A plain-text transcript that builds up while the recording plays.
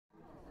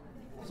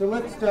So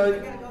let's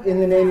start in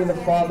the name of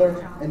the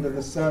Father, and of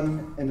the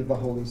Son, and of the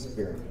Holy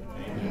Spirit.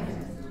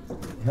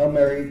 Hail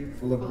Mary,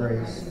 full of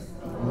grace,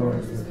 the Lord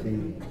is with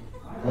thee.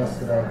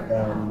 Blessed art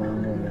thou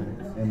among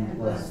women, and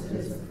blessed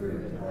is the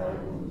fruit of thy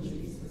womb,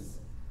 Jesus.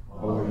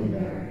 Holy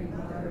Mary,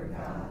 Mother of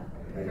God,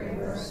 pray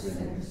for us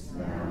sinners,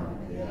 now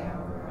and at the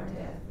hour of our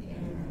death.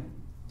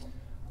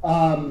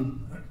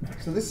 Amen.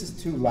 So this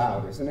is too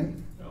loud, isn't it?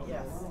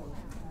 Yes.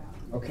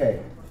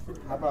 Okay.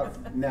 How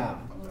about now?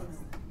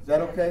 Is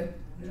that okay?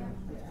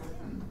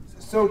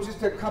 So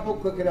just a couple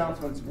quick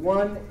announcements.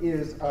 One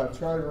is,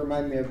 Charlie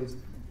reminded me of this.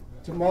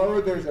 Tomorrow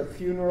there's a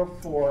funeral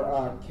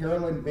for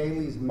Carolyn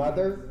Bailey's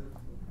mother,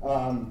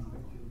 and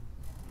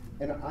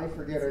I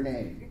forget her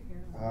name.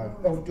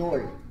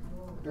 Dory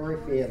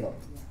Fiello.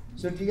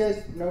 So do you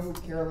guys know who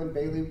Carolyn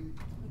Bailey?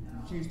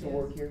 She used to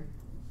work here.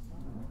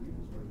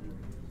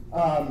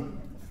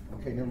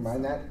 Okay, never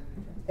mind that.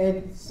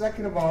 And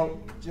second of all,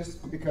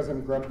 just because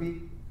I'm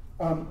grumpy,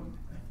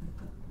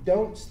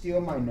 don't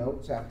steal my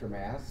notes after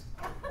Mass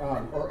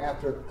or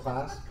after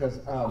class, because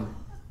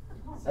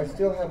I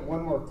still have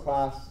one more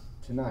class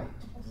tonight.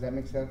 Does that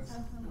make sense?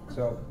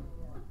 So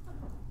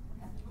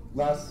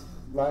last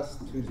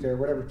Tuesday, or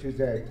whatever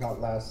Tuesday I taught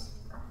last,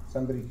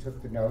 somebody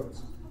took the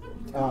notes,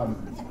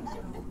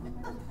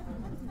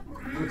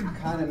 which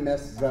kind of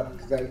messes up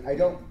because I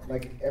don't,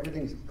 like,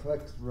 everything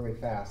clicks really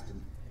fast.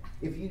 And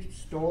if you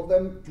stole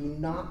them, do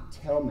not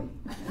tell me.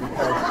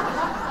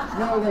 Because,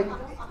 no, like,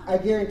 I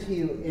guarantee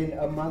you, in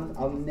a month,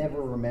 I'll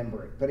never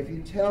remember it. But if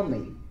you tell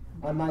me,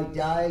 on my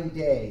dying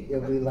day,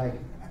 it'll be like,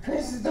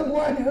 Chris is the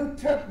one who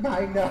took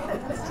my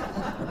notes.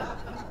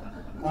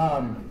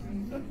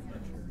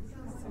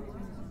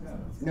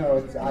 No,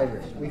 it's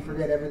Irish. We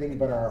forget everything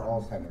but our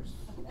Alzheimer's.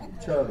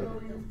 Charlie.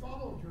 You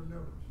followed your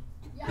notes.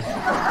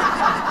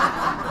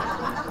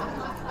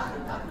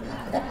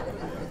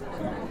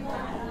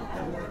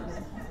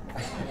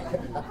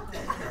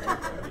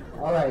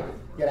 All right,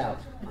 get out.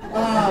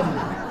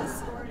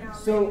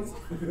 So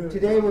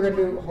today we're going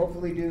to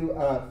hopefully do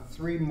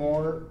 3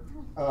 more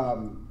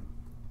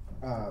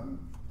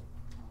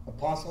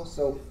apostles.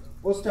 So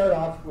we'll start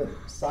off with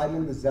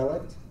Simon the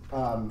Zealot,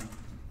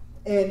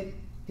 and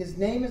his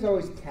name is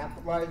always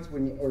capitalized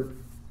or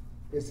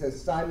it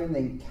says Simon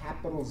then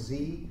capital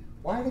Z.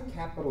 Why the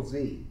capital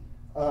Z?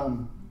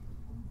 And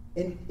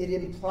it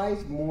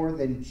implies more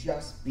than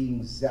just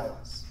being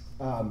zealous.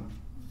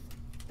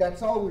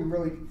 That's all we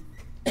really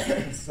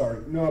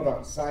know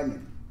about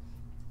Simon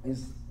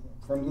is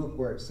from Luke,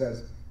 where it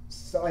says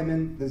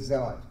Simon the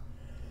Zealot.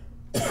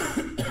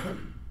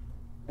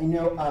 You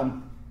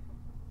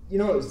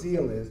know what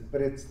zeal is,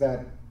 but it's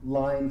that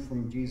line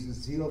from Jesus,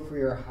 zeal for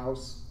your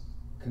house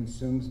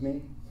consumes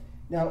me.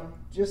 Now,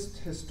 just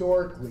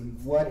historically,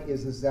 what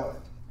is a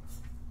zealot?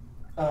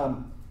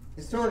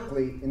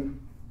 Historically,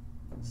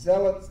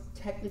 zealots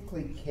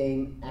technically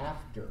came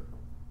after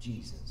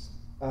Jesus,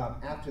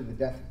 after the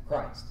death of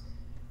Christ.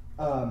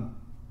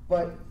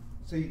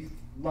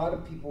 A lot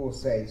of people will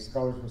say,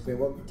 scholars will say,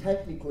 well,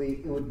 technically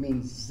it would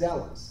mean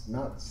zealous,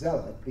 not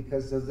zealot,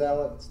 because the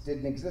zealots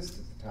didn't exist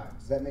at the time.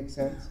 Does that make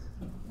sense?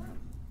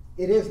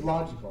 It is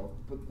logical,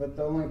 but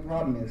the only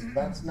problem is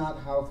that's not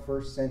how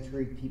first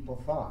century people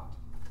thought.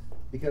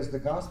 Because the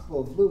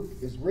Gospel of Luke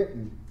is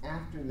written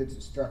after the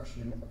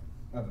destruction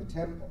of the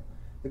temple.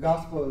 The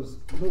Gospel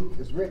of Luke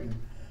is written,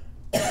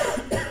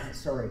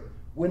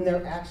 when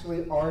there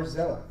actually are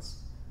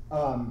zealots.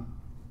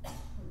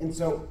 And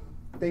so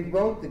they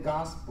wrote the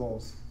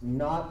Gospels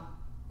not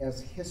as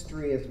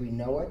history as we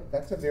know it.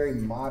 That's a very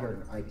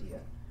modern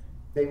idea.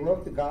 They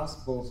wrote the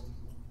Gospels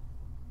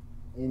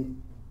in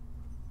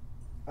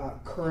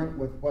current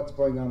with what's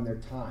going on in their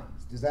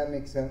times. Does that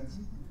make sense?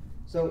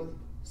 So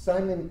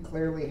Simon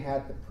clearly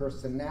had the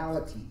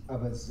personality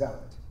of a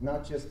zealot,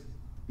 not just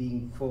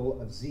being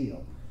full of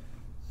zeal.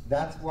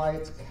 That's why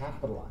it's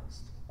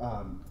capitalized,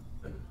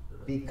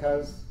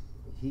 because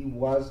he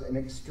was an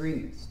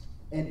extremist.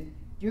 And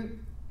do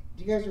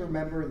you guys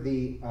remember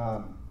the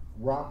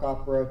rock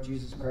opera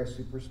Jesus Christ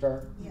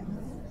Superstar? Yeah.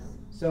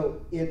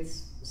 So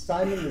it's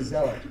Simon the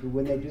Zealot who,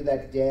 when they do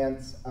that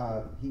dance,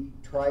 he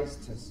tries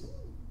to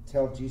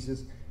tell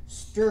Jesus,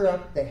 stir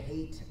up the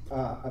hate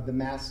of the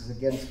masses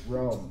against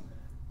Rome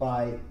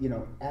by,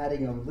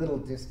 adding a little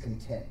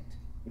discontent.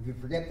 If you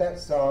forget that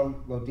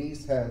song,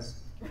 Lodice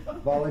has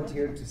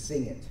volunteered to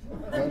sing it.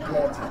 And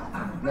dance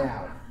it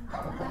now.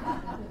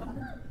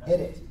 Hit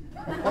it.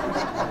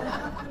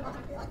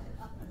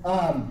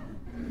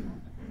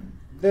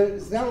 The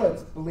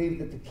Zealots believed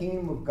that the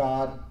kingdom of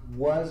God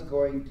was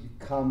going to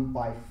come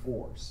by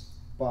force,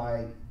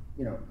 by,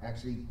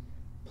 actually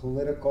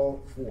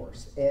political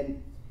force.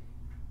 And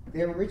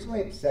they were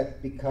originally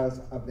upset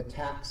because of the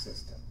tax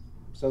system.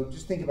 So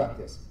just think about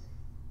this.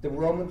 The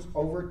Romans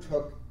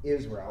overtook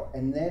Israel,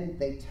 and then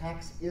they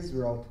tax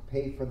Israel to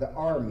pay for the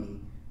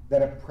army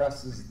that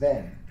oppresses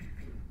them.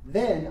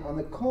 Then on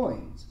the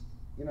coins,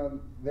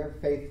 they're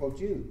faithful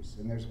Jews,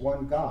 and there's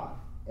one God,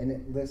 and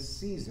it lists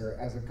Caesar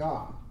as a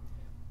god.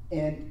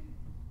 And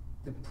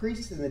the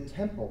priests in the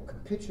temple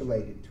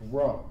capitulated to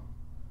Rome,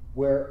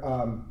 where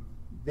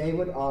they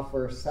would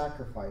offer a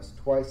sacrifice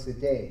twice a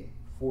day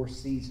for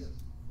Caesar.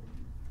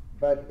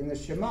 But in the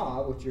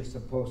Shema, which you're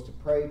supposed to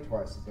pray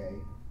twice a day,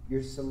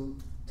 you're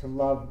to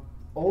love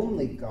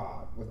only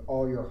God with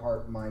all your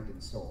heart, mind,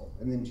 and soul.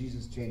 And then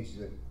Jesus changes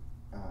it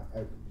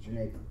as your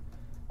neighbor.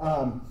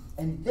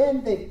 And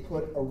then they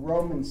put a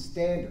Roman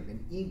standard,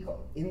 an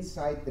eagle,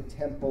 inside the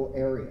temple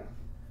area.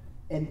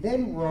 And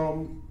then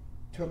Rome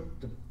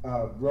took the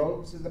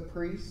robes of the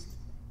priest,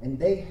 and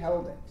they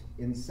held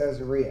it in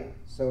Caesarea.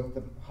 So if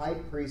the high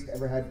priest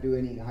ever had to do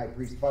any high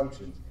priest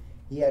functions,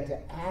 he had to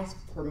ask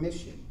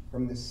permission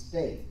from the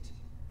state.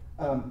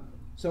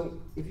 So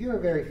if you're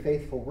a very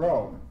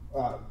faithful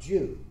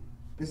Jew,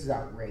 this is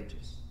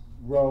outrageous.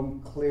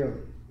 Rome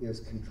clearly is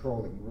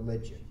controlling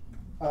religion.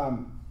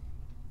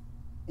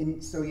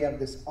 And so you have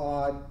this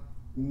odd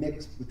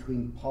mix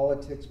between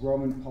politics,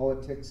 Roman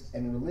politics,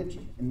 and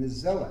religion. And the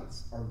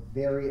Zealots are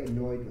very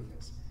annoyed with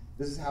this.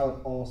 This is how it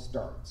all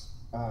starts.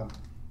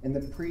 And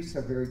the priests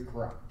are very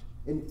corrupt.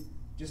 And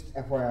just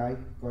FYI,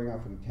 going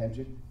off on a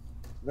tangent,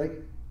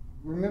 like,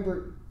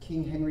 remember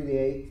King Henry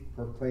VIII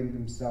proclaimed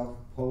himself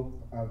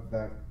Pope of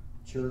the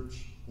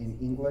Church in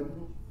England?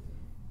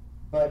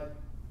 But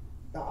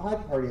the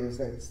odd part is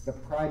that it's the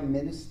Prime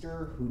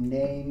Minister who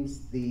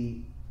names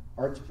the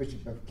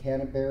Archbishop of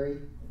Canterbury.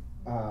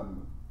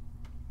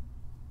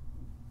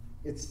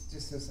 It's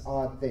just this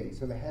odd thing.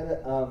 So the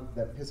head of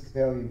the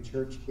Episcopalian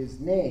Church is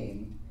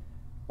named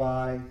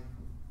by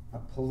a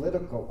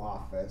political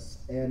office,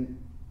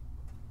 and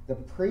the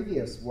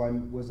previous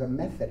one was a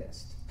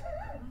Methodist.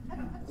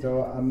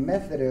 So a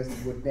Methodist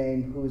would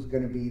name who's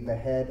going to be the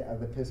head of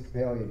the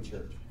Episcopalian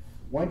Church.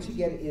 Once you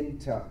get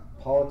into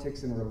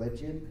politics and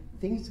religion,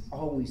 things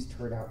always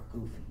turn out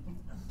goofy.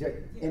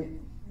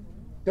 And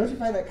don't you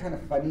find that kind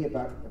of funny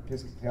about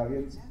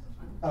Episcopalians?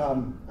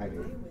 I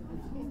do.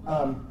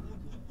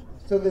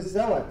 So the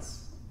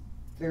Zealots,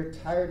 they're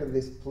tired of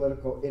this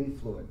political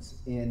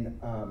influence in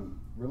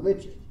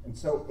religion. And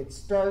so it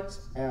starts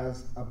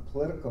as a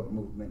political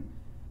movement,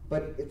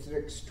 but it's an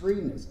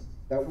extremism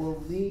that will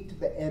lead to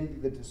the end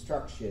of the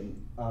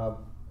destruction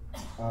of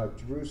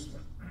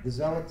Jerusalem. The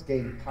Zealots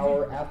gain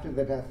power after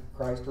the death of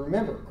Christ.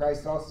 Remember,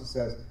 Christ also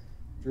says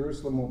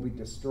Jerusalem will be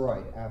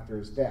destroyed after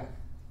his death.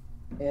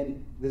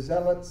 And the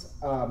Zealots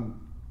are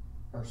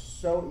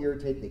so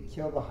irritated, they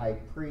kill the high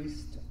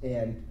priest,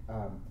 and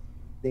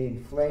they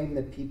inflame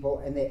the people,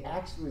 and they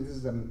actually, this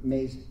is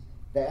amazing,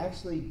 they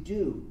actually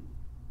do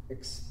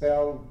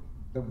expel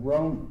the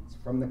Romans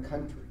from the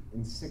country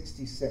in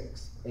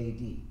 66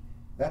 AD.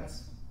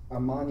 That's a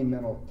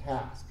monumental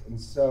task.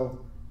 And so,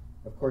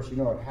 of course, you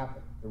know what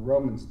happened. The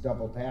Romans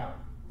double down,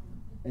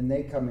 and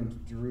they come into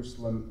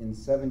Jerusalem in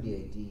 70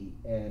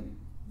 AD and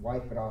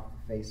wipe it off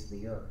the face of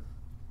the earth.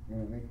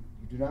 You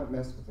do not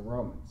mess with the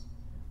Romans.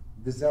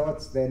 The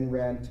Zealots then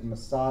ran to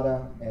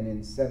Masada, and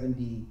in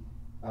 73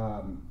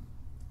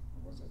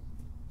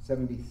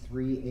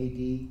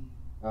 AD,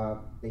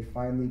 they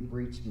finally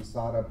breached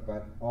Masada,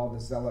 but all the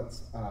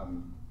Zealots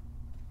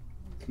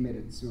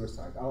committed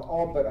suicide.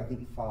 All but I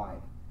think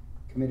 5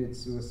 committed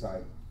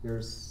suicide.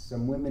 There's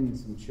some women and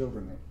some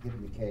children that hid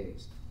in the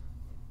caves.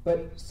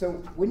 But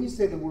so when we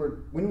say the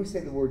word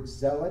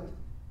zealot,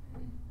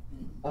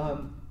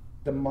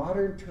 the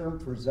modern term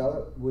for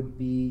zealot would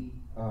be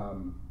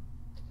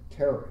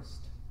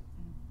terrorist.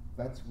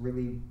 That's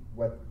really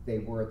what they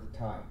were at the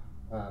time.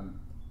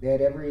 They had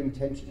every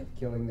intention of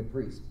killing the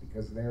priests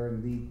because they're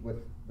in league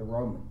with the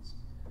Romans.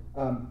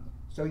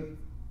 So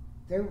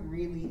they're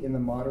really, in the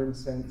modern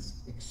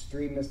sense,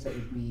 extremists that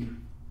would be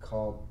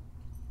called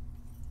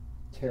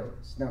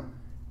terrorists. Now,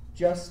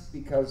 just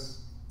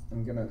because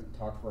I'm going to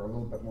talk for a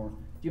little bit more, do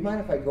you mind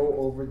if I go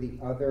over the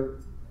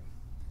other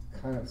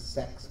kind of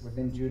sects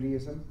within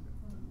Judaism?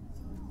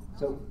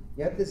 So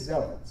you had the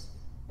Zealots,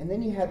 and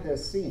then you had the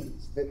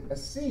Essenes. The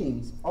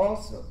Essenes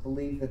also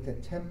believed that the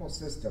temple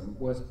system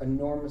was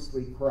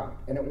enormously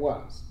corrupt, and it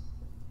was.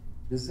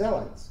 The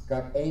Zealots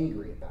got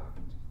angry about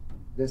it.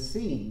 The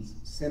Essenes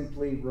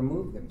simply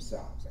removed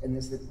themselves, and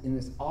in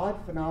this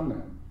odd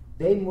phenomenon,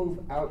 they move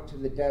out to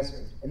the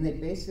desert, and they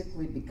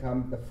basically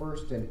become the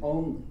first and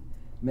only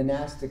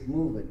monastic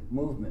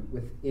movement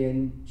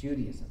within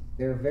Judaism.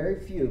 There are very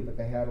few, but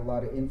they had a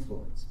lot of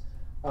influence.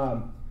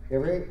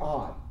 They're very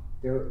odd.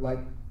 They're like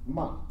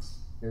monks.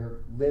 They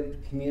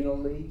lived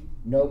communally,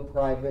 no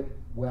private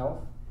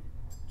wealth.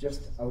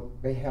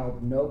 They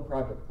held no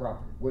private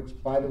property, which,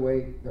 by the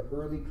way, the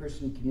early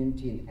Christian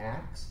community in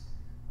Acts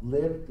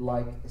lived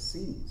like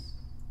Essenes.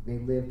 They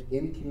lived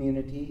in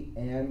community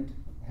and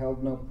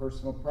held no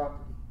personal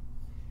property.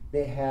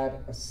 They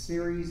had a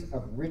series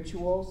of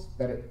rituals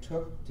that it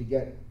took to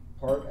get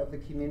part of the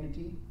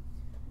community.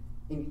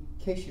 In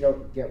case you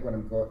don't get what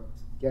I'm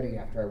getting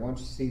after, I want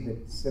you to see the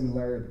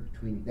similarity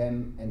between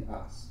them and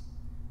us.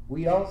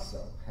 We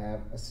also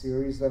have a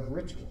series of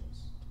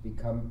rituals to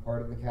become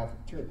part of the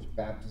Catholic Church: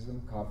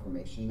 baptism,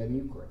 confirmation, and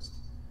Eucharist.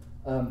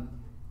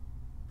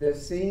 The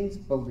Essenes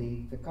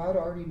believe that God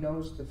already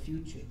knows the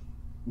future.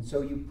 And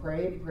so you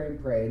pray and pray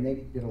and pray, and they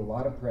did a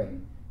lot of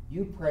praying.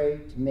 You pray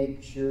to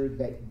make sure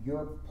that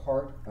you're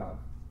part of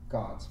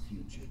God's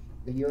future,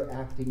 that you're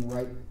acting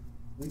right.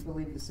 We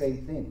believe the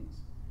same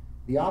things.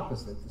 The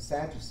opposite, the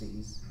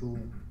Sadducees, who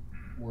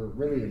were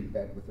really in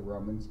bed with the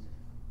Romans,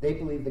 they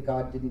believed that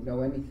God didn't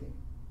know anything.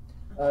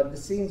 The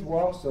Essenes were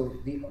also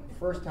the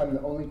first time,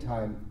 the only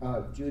time,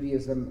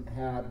 Judaism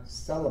had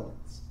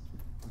celibates.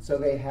 So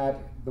they had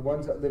the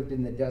ones that lived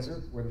in the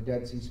desert where the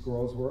Dead Sea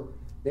Scrolls were,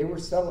 they were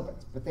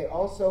celibates, but they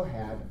also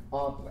had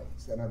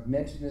oblates. And I've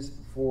mentioned this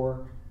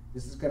before.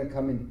 This is going to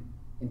come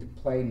into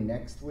play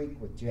next week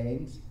with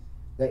James.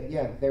 That,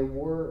 yeah, there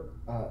were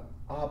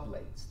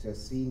oblates to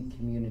Essene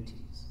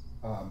communities.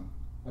 I'll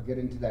get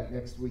into that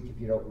next week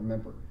if you don't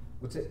remember.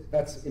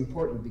 That's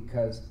important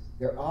because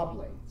their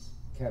oblates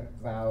kept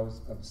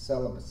vows of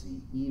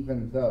celibacy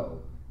even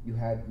though you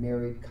had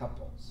married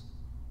couples.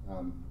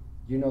 Do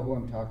you know who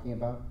I'm talking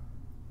about?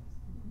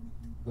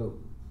 Who?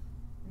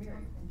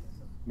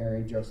 Mary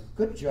and Joseph.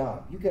 Good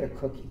job. You get a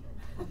cookie.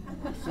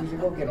 Susie,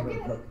 go get her a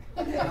cookie.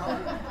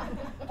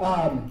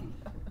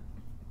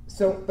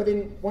 But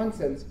in one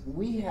sense,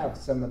 we have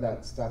some of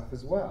that stuff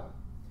as well.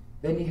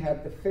 Then you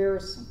have the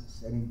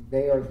Pharisees, and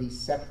they are the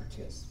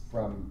separatists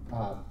from,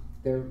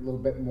 they're a little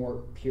bit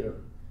more pure.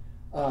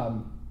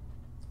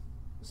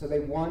 So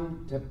they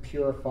want to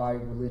purify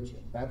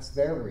religion. That's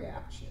their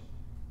reaction.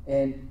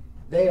 And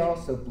they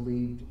also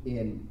believed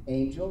in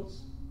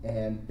angels,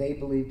 and they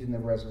believed in the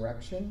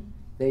resurrection.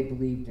 They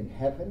believed in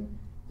heaven.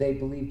 They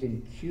believed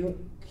in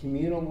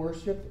communal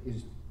worship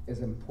is as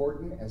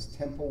important as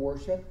temple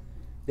worship.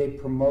 They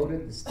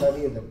promoted the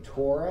study of the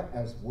Torah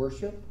as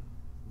worship.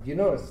 If you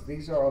notice,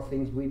 these are all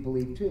things we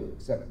believe too,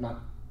 except not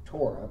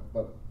Torah,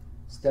 but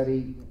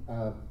study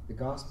the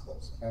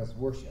Gospels as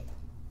worship.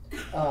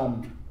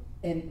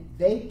 And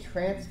they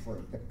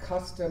transferred the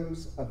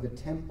customs of the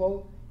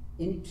temple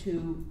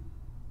into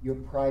your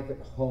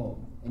private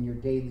home and your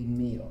daily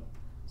meal.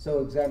 So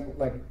example,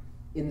 like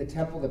in the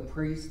temple, the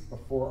priest,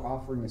 before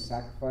offering a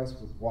sacrifice,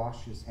 would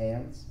wash his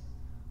hands.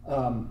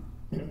 And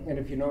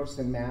if you notice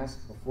in Mass,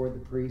 before the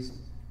priest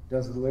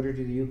does the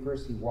liturgy of the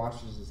Eucharist, he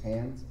washes his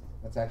hands.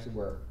 That's actually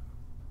where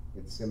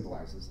it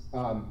symbolizes.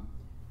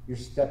 You're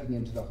stepping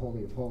into the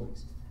Holy of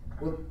Holies.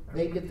 Well,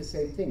 they did the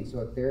same thing.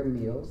 So at their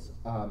meals,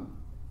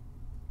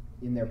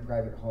 in their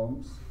private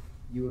homes,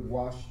 you would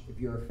wash, if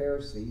you're a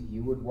Pharisee,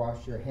 you would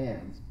wash your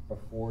hands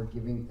before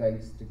giving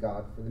thanks to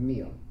God for the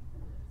meal.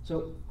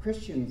 So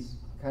Christians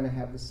kind of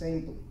have the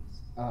same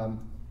beliefs.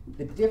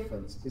 The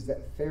difference is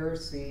that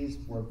Pharisees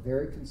were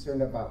very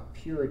concerned about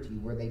purity,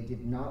 where they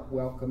did not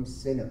welcome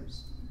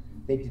sinners.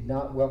 They did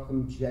not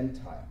welcome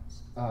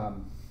Gentiles.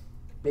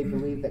 They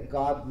believed that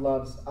God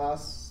loves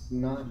us,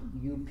 not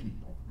you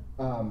people.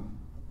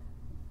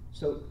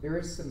 So there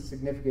is some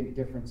significant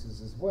differences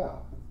as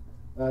well.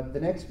 The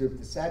next group,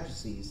 the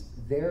Sadducees,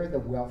 they're the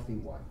wealthy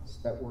ones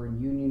that were in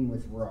union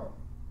with Rome.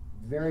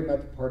 Very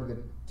much part of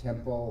the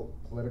temple,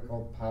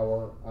 political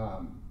power.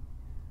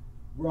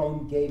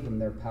 Rome gave them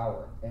their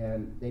power,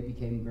 and they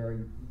became very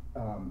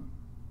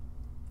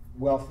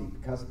wealthy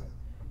because of it.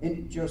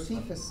 And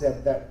Josephus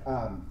said that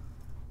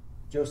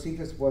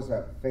Josephus was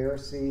a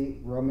Pharisee,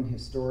 Roman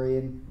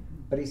historian,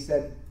 but he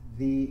said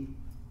the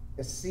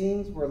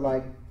Essenes were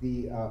like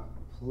the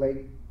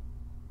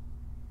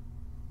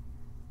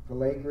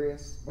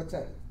Pelagius, what's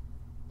that?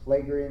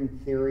 Pelagian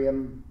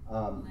theorem,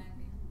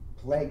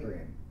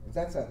 Pelagian.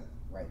 That's a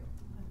right.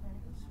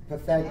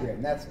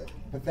 Pythagorean, that's it.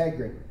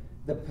 Pythagorean.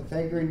 The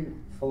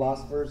Pythagorean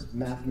philosophers,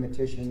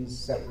 mathematicians,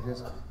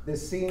 separatists, the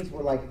Essenes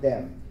were like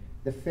them.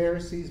 The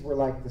Pharisees were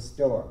like the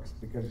Stoics,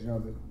 because you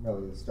know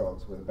really the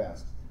Stoics were the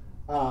best.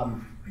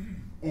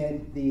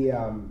 And the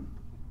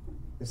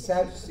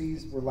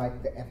Sadducees were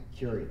like the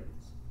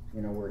Epicureans,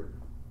 you know, where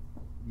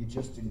you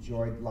just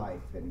enjoyed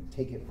life and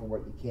take it for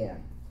what you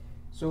can.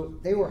 So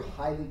they were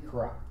highly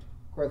corrupt.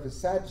 Of course, the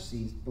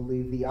Sadducees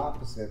believed the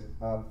opposite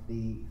of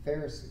the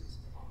Pharisees.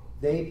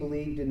 They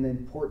believed in the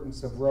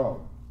importance of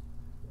Rome.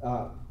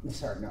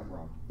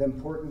 The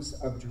importance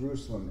of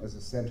Jerusalem as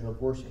a center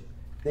of worship.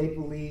 They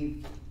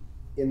believed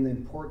in the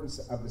importance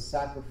of the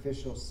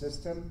sacrificial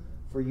system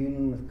for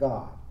union with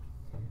God.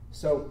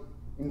 So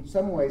in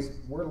some ways,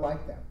 we're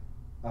like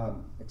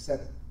them,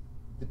 except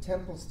the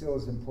temple still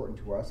is important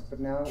to us,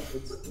 but now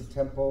it's the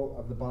temple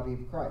of the body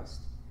of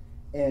Christ.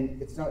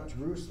 And it's not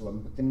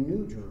Jerusalem, but the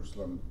New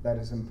Jerusalem that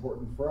is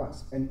important for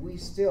us. And we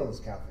still, as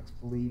Catholics,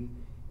 believe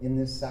in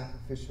this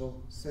sacrificial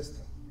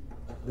system.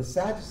 The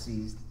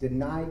Sadducees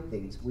denied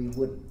things we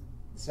wouldn't.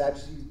 The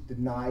Sadducees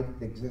denied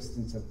the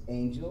existence of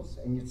angels,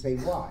 and you'd say,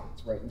 why?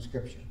 It's right in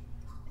Scripture.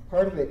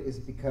 Part of it is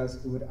because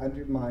it would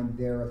undermine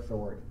their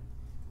authority.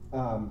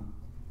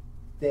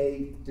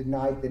 They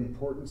denied the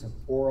importance of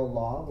oral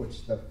law,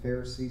 which the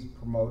Pharisees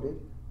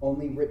promoted,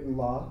 only written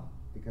law,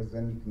 because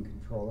then you can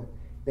control it.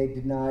 They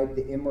denied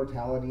the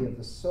immortality of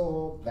the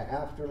soul, the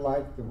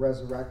afterlife, the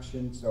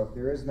resurrection. So if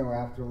there is no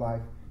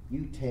afterlife,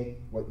 you take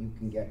what you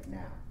can get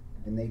now.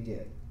 And they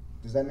did.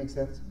 Does that make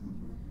sense?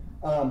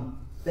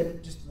 Then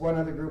just one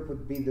other group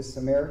would be the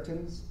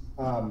Samaritans.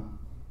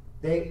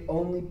 They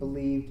only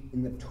believed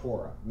in the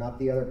Torah, not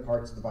the other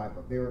parts of the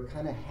Bible. They were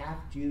kind of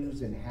half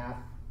Jews and half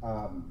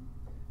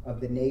of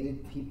the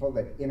native people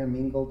that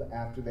intermingled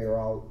after they were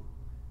all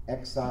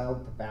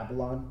exiled to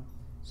Babylon.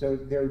 So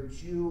they're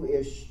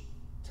Jewish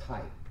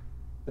type,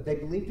 but they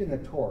believed in the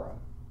Torah,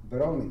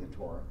 but only the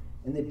Torah,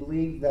 and they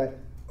believed that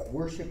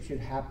worship should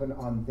happen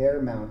on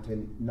their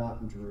mountain,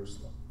 not in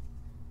Jerusalem,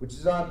 which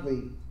is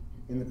oddly,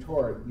 in the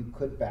Torah, you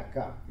could back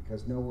up,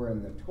 because nowhere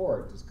in the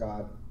Torah does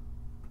God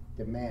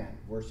demand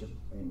worship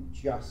in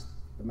just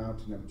the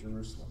mountain of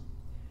Jerusalem.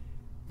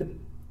 The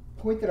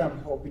point that I'm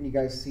hoping you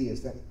guys see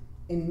is that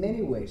in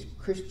many ways,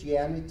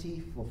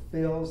 Christianity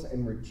fulfills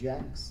and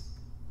rejects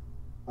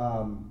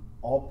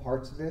all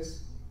parts of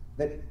this,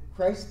 that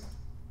Christ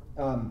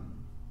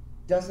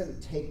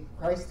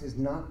Christ is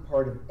not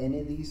part of any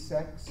of these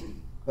sects,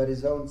 but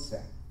his own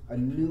sect, a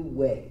new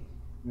way.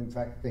 And in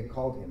fact, they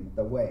called him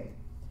the Way.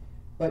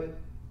 But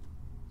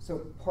so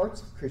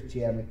parts of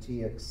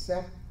Christianity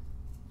accept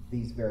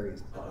these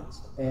various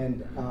parts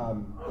and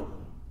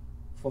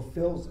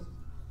fulfills it,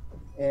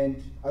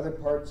 and other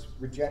parts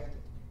reject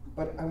it.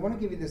 But I want to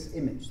give you this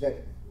image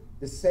that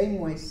the same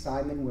way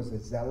Simon was a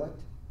zealot,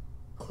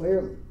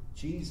 clearly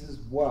Jesus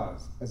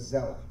was a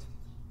zealot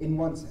in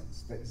one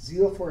sense, that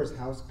zeal for his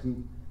house,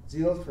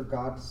 zeal for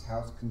God's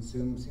house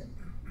consumes him.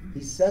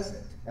 He says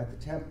it at the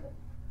temple.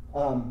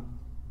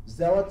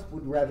 Zealots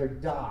would rather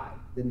die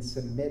than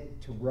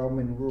submit to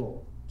Roman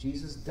rule.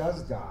 Jesus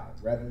does die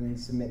rather than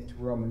submit to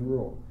Roman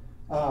rule.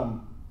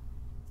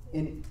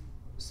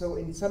 So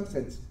in some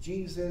sense,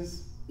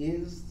 Jesus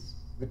is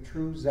the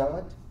true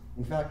zealot.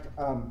 In fact,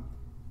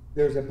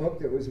 there's a book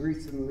that was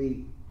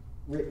recently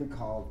written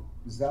called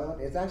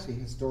Zealot. It's actually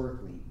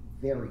historically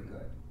very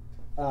good.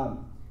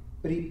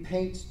 But he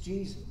paints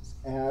Jesus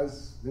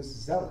as this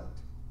zealot,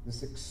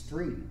 this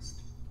extremist.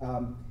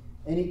 And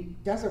he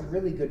does a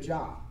really good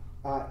job.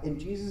 And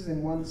Jesus,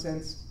 in one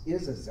sense,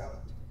 is a zealot.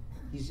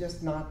 He's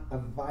just not a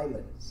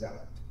violent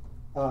zealot.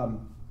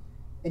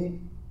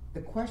 And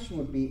the question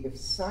would be, if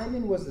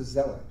Simon was a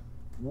zealot,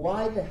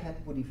 why the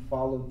heck would he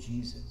follow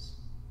Jesus?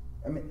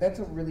 I mean, that's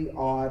a really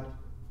odd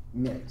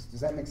mix.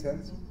 Does that make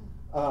sense?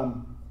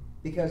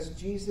 Because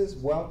Jesus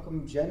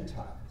welcomed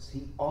Gentiles.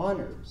 He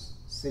honors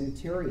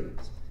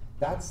centurions.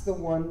 That's the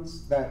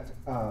ones that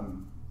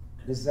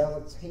the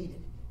zealots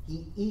hated.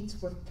 He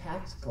eats with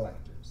tax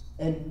collectors.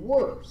 And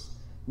worse,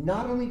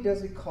 not only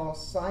does he call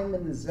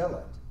Simon the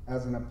Zealot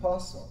as an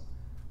apostle,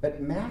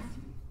 but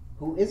Matthew,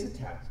 who is a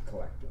tax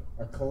collector,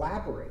 a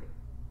collaborator,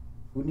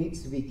 who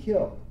needs to be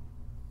killed.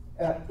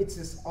 It's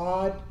this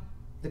odd,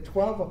 the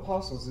 12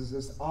 apostles is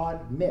this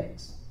odd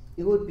mix.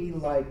 It would be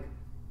like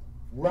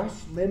Rush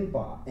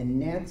Limbaugh and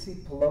Nancy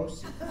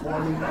Pelosi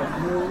forming a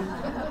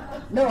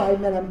new... No, I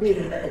mean, I'm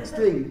being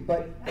extreme,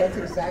 but that's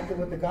exactly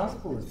what the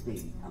gospel is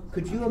being.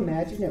 Could you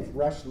imagine if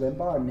Rush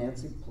Limbaugh and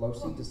Nancy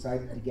Pelosi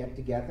decided to get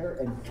together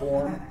and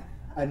form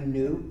a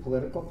new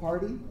political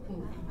party?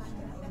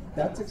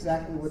 That's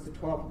exactly what the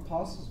 12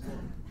 apostles were.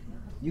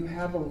 You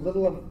have a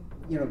little of,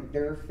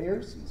 there are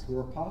Pharisees who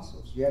are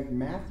apostles. You have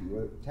Matthew,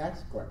 a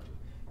tax collector.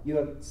 You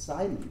have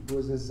Simon, who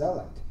is a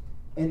zealot.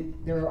 And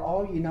they're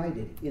all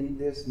united in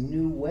this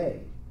new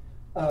way.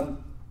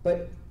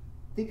 But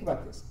think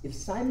about this. If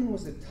Simon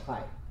was a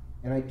type,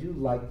 and I do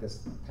like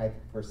this type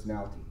of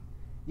personality,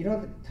 you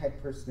know the type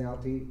of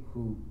personality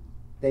who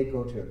they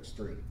go to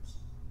extremes.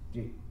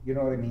 Do you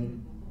know what I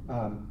mean?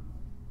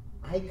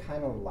 I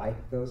kind of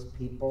like those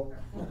people,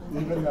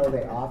 even though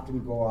they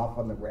often go off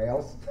on the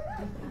rails.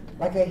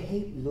 Like, I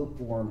hate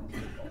lukewarm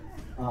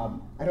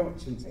people.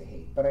 Shouldn't say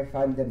hate, but I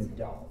find them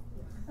dull.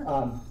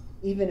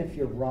 Even if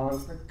you're wrong,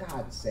 for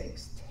God's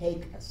sakes,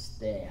 take a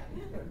stand.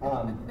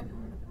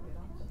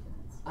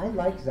 I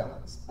like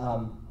zealots.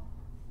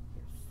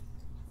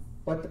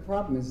 But the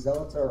problem is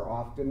zealots are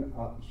often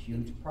a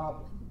huge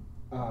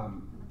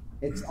problem.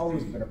 It's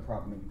always been a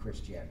problem in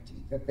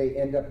Christianity, that they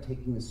end up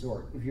taking the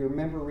sword. If you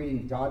remember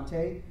reading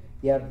Dante,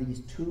 you have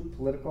these two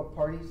political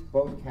parties,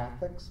 both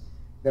Catholics,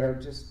 that are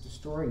just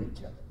destroying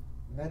each other.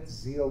 That's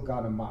zeal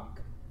gone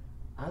amok.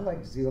 I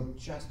like zeal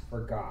just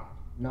for God,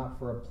 not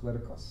for a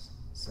political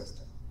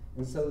system.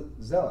 And so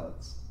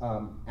zealots,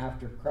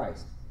 after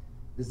Christ,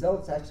 the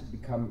zealots actually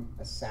become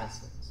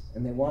assassins,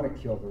 and they want to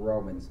kill the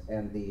Romans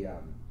and the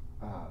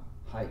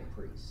high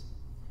priest.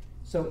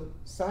 So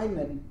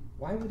Simon,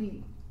 why would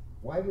he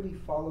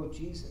follow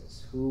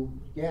Jesus? Why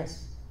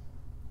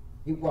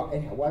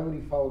would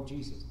he follow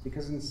Jesus?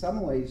 Because in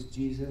some ways,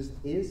 Jesus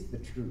is the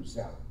true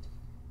zealot.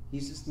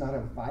 He's just not a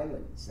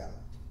violent zealot,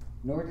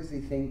 nor does he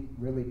think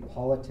really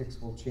politics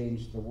will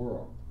change the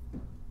world.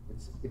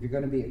 If you're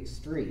going to be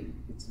extreme,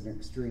 it's an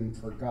extreme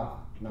for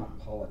God, not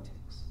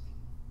politics.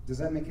 Does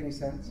that make any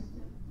sense?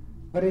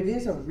 But it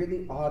is a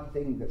really odd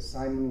thing that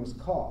Simon was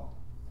called.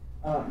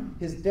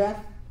 His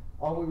death,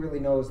 all we really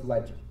know is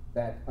legend,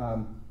 that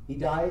he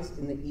dies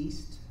in the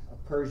east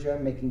of Persia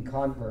making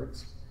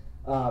converts.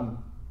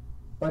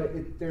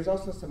 But there's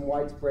also some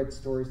widespread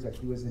stories that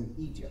he was in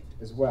Egypt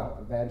as well,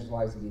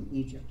 evangelizing in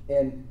Egypt.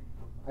 And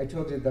I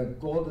told you the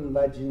Golden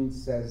Legend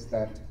says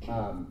that,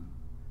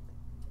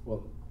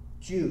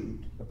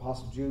 Jude, the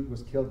Apostle Jude,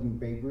 was killed in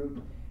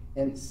Beirut,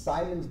 and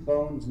Simon's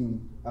bones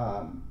and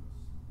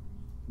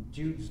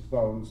Jude's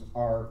bones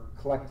are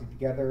collected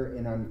together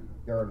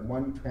they're in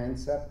one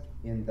transept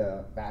in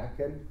the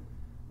Vatican.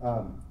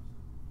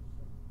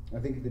 I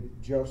think the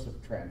Joseph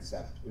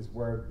transept is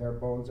where their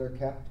bones are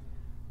kept.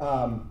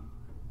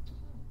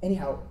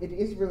 Anyhow, it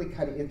is really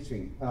kind of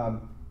interesting.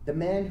 The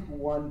man who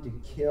wanted to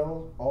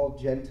kill all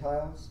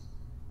Gentiles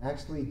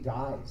actually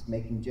dies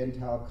making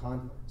Gentile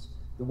converts.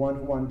 The one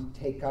who wanted to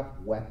take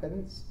up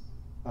weapons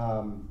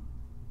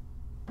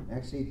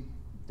actually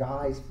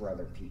dies for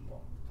other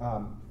people.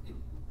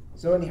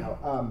 So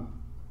anyhow,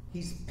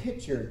 he's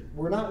pictured,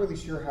 we're not really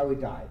sure how he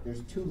died.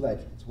 There's two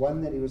legends.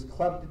 One that he was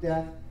clubbed to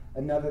death,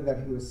 another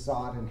that he was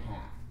sawed in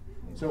half.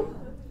 So,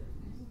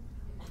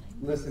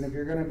 listen, if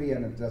you're going to be a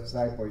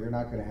disciple, you're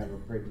not going to have a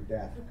pretty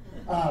death.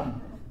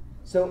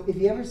 So if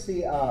you ever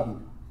see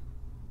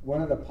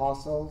one of the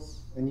apostles,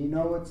 and you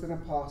know it's an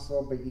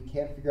apostle, but you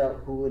can't figure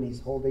out who, and he's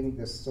holding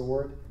this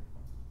sword,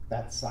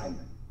 that's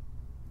Simon.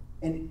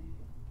 And,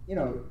 you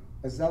know,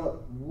 a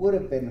zealot would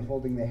have been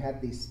holding, they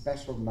had these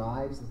special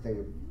knives that they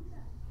would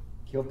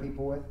kill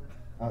people with,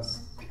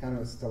 kind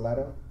of a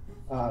stiletto.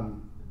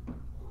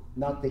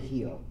 Not the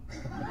heel.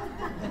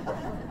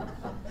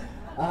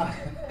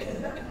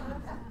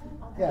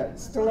 Yeah,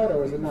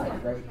 stiletto is a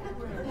knife, right?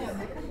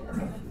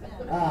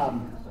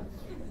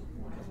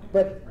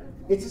 But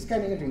it's just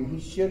kind of interesting. He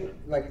should,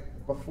 like,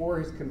 before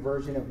his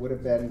conversion, it would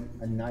have been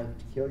a knife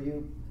to kill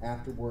you.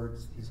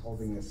 Afterwards, he's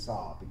holding a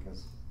saw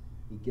because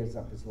he gives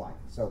up his life.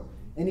 So,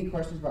 any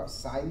questions about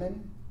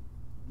Simon?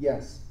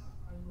 Yes.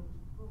 I was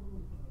a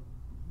little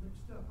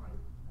mixed up. I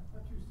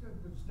thought you said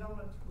the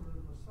zealots were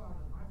in Masada.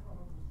 I thought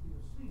it was the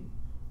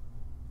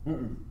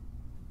Essenes.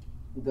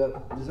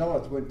 The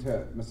zealots went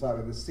to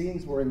Masada. The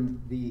Essenes were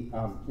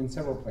in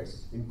several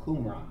places. In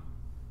Qumran,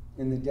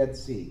 in the Dead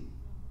Sea.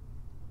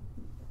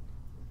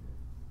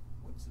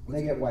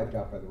 They get wiped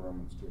out by the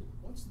Romans too.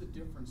 What's the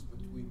difference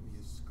between the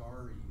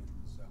Ascari and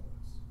the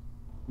Zealots?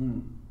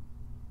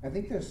 I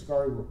think the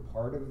Ascari were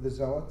part of the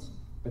Zealots,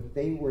 but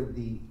they were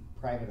the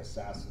private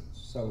assassins.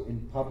 So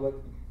in public,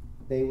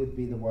 they would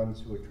be the ones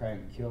who would try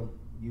and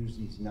use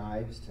these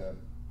knives to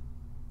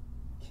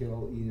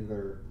kill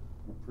either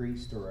a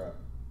priest or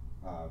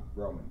a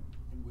Roman.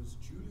 And was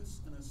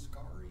Judas an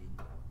Ascari?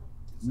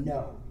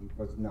 No, he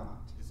was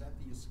not. Is that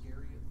the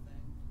Iscariot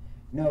thing?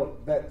 No,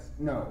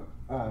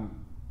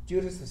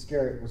 Judas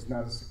Iscariot was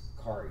not a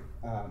Sicarii.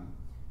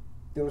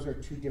 Those are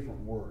two different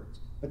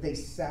words, but they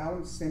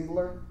sound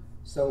similar.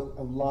 So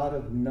a lot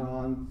of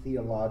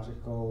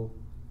non-theological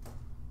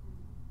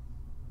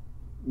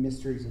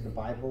mysteries of the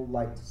Bible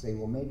like to say,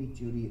 well, maybe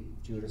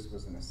Judas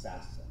was an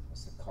assassin, a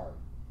Sicarii.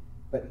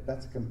 But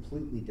that's a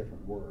completely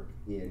different word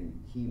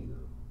in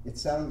Hebrew. It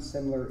sounds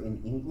similar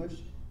in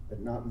English, but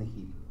not in the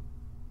Hebrew.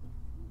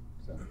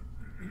 So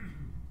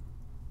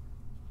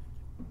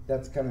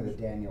that's kind of the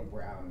Daniel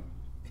Brown.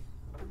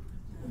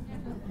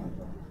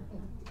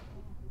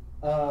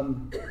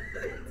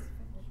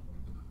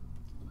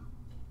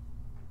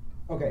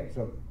 Okay,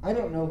 so I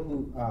don't know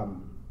who,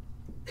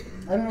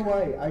 I don't know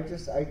why, I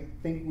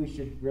think we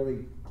should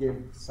really give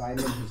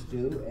Simon his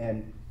due,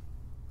 and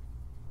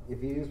if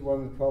he is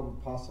one of the 12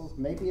 apostles,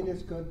 maybe it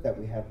is good that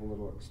we have a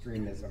little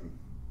extremism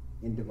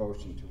in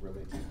devotion to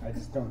religion. I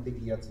just don't think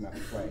he gets enough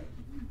play.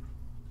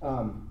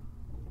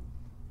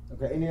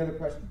 Okay, any other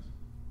questions?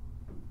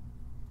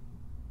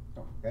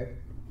 Oh, okay,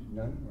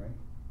 none, right?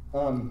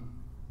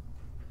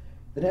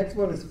 The next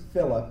one is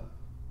Philip,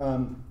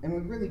 and we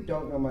really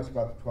don't know much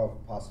about the 12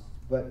 apostles,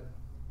 but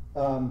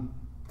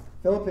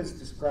Philip is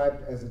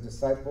described as a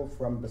disciple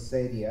from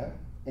Bethsaida,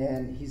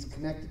 and he's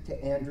connected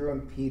to Andrew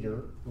and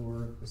Peter, who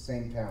were the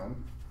same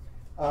town.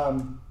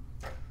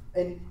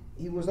 And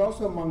he was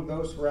also among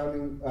those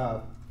surrounding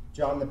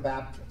John the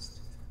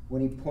Baptist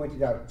when he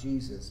pointed out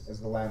Jesus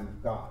as the Lamb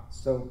of God.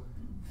 So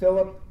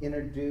Philip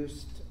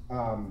introduced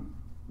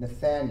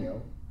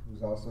Nathanael,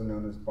 who's also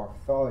known as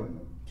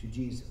Bartholomew, to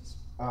Jesus.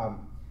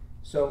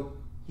 So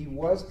he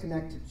was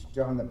connected to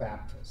John the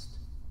Baptist.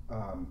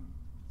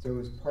 So it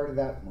was part of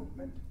that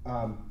movement.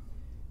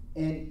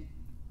 And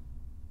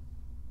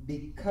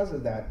because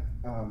of that,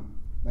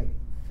 like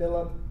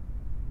Philip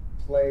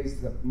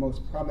plays the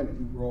most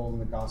prominent role in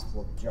the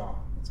Gospel of John.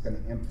 It's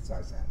going to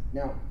emphasize that.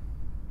 Now,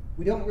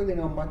 we don't really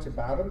know much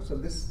about him, so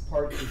this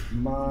part is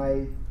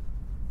my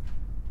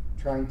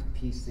trying to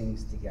piece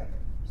things together.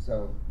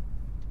 So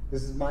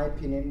this is my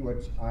opinion,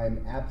 which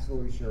I'm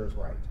absolutely sure is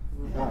right.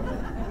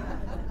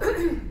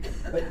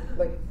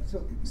 But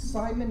so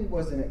Simon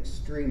was an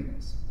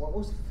extremist. What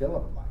was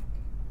Philip like?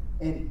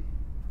 And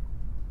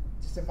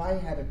just if I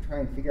had to try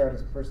and figure out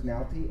his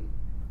personality,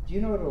 do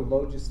you know what a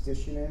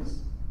logistician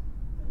is?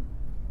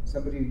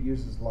 Somebody who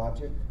uses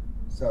logic.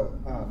 So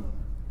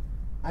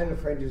I have a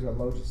friend who's a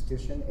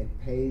logistician. It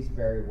pays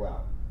very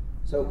well.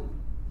 So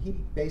he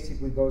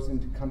basically goes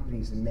into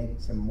companies and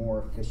makes them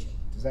more efficient.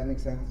 Does that make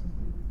sense?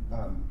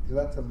 So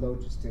that's a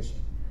logistician.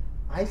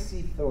 I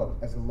see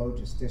Philip as a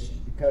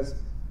logistician because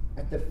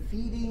at the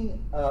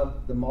feeding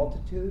of the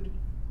multitude,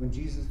 when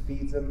Jesus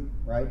feeds them,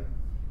 right,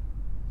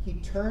 he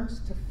turns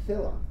to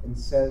Philip and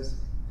says,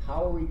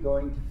 how are we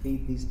going to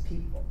feed these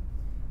people?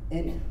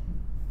 And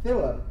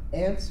Philip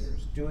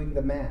answers doing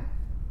the math.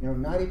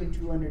 Not even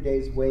 200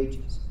 days'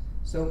 wages.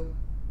 So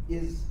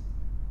is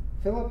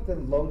Philip the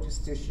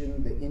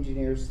logistician, the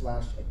engineer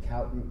 /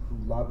 accountant who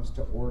loves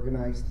to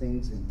organize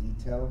things in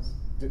details?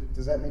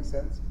 Does that make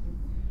sense?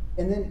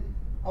 And then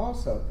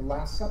also the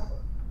Last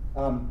Supper.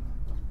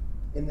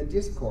 In the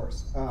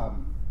discourse,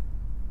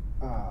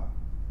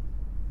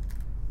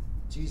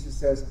 Jesus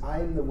says, I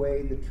am the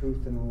way, the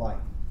truth, and the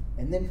life.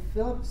 And then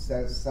Philip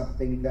says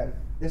something that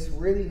this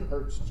really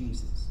hurts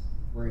Jesus,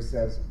 where he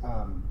says,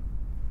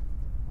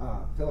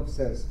 Philip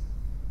says,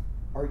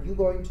 are you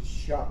going to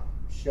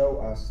show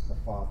us the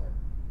Father?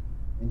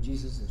 And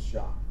Jesus is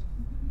shocked.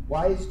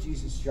 Why is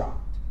Jesus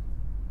shocked?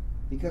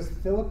 Because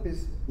Philip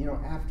is,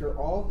 after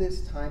all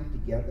this time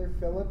together,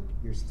 Philip,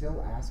 you're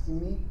still asking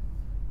me?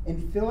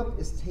 And Philip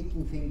is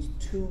taking things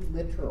too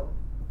literal.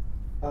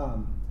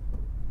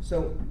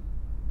 So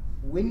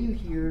when you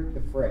hear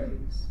the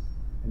phrase,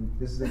 and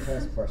this is a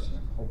test question,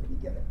 I'm hoping you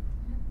get it,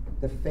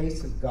 the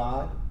face of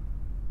God,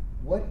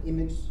 what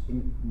image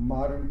in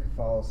modern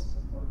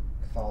Catholicism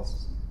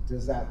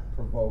does that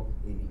provoke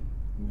in you?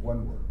 In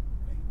one word.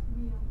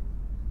 Meal.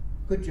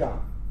 Good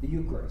job. The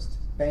Eucharist,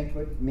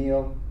 banquet,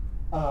 meal.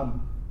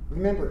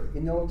 Remember,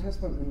 in the Old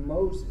Testament, when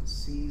Moses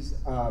sees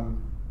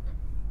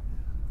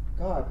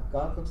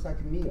God looks like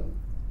a meal.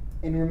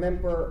 And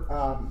remember,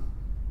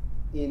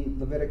 in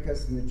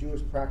Leviticus and the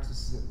Jewish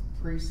practices,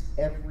 priests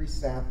every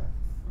Sabbath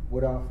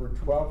would offer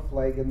 2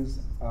 flagons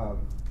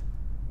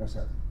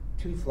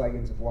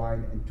of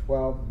wine and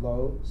 12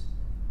 loaves,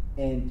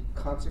 and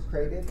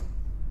consecrated.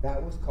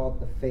 That was called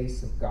the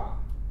face of God.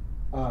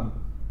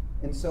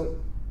 And so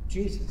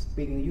Jesus,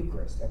 being the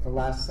Eucharist at the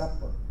Last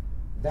Supper,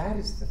 that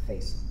is the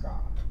face of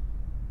God.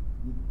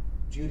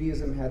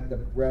 Judaism had the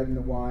bread and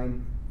the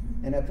wine,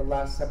 and at the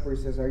Last Supper he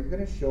says, are you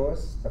going to show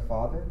us the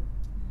Father?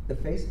 The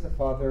face of the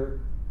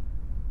Father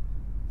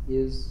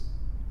is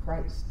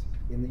Christ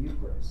in the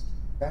Eucharist.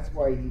 That's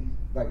why he,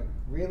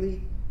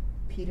 really,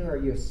 Peter, are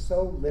you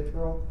so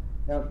literal?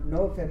 Now,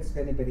 no offense to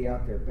anybody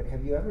out there, but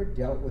have you ever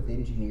dealt with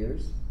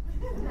engineers?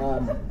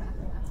 No,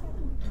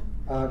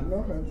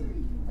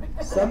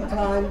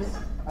 sometimes,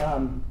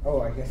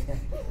 I guess,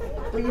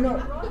 but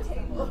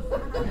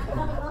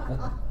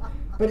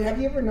but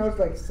have you ever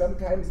noticed,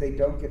 sometimes they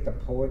don't get the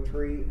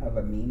poetry of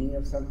a meaning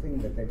of something,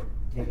 that they've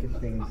taken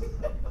things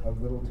a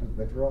little too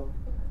literal?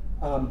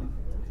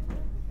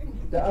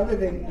 The other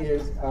thing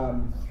is,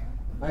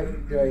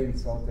 did I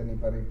insult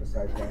anybody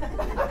besides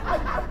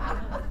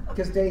that?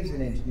 Because Dave's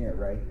an engineer,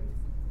 right?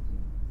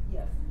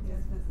 Yes,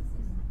 yes,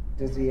 physicist.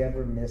 Does he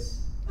ever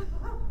miss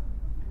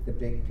the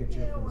big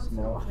picture from the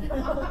small?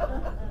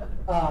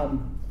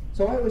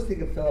 So I always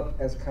think of Philip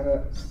as kind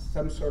of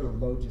some sort of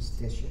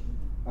logistician,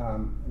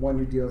 one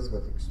who deals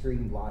with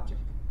extreme logic.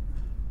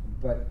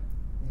 But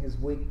his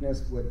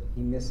weakness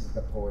he misses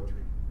the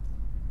poetry.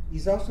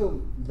 He's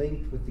also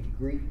linked with the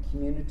Greek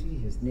community.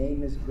 His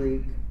name is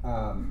Greek,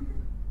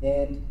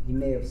 and he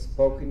may have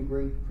spoken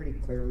Greek. Pretty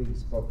clearly he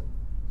spoke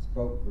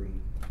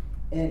Greek.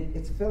 And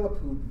it's Philip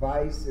who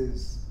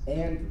advises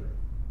Andrew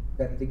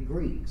that the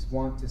Greeks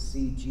want to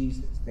see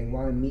Jesus. They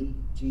want to meet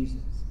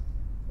Jesus.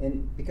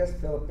 And because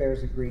Philip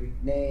bears a Greek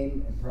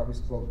name and probably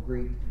spoke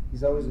Greek,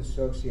 he's always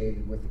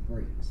associated with the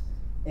Greeks.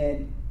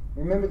 And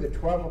remember, the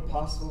 12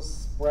 apostles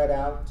spread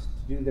out to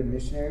do their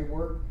missionary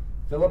work.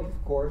 Philip,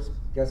 of course,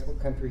 guess what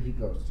country he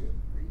goes to?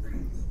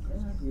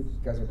 You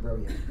guys are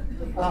brilliant.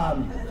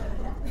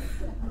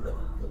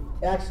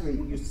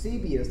 Actually,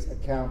 Eusebius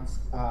accounts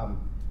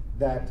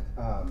that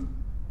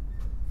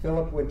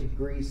Philip went to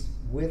Greece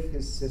with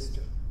his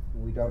sister.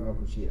 We don't know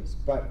who she is.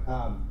 But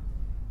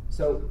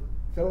so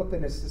Philip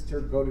and his sister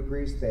go to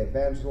Greece, they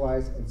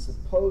evangelize, and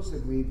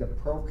supposedly the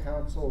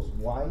proconsul's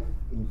wife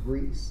in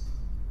Greece,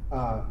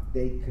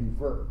 they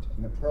convert.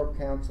 And the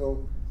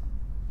proconsul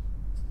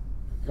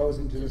goes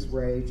into this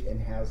rage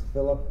and has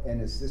Philip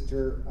and his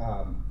sister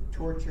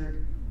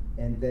tortured,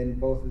 and then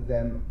both of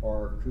them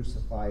are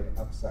crucified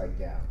upside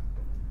down.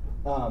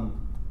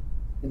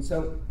 And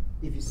so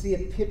if you see a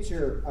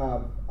picture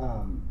of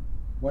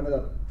one of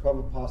the 12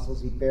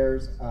 apostles, he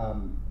bears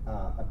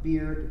a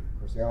beard, of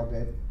course they all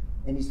did,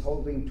 and he's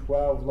holding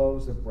 12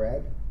 loaves of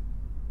bread.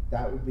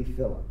 That would be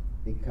Philip,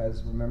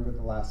 because remember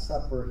the Last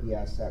Supper, he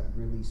asked that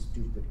really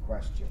stupid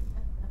question.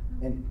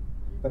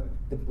 But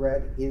the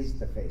bread is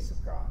the face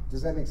of God.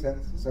 Does that make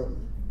sense? So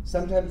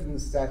sometimes in the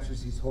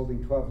statues he's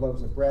holding 12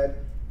 loaves of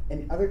bread,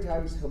 and other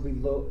times he'll be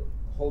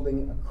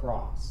holding a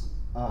cross.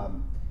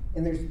 And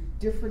there's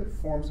different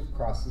forms of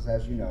crosses,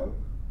 as you know.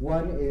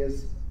 One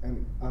is,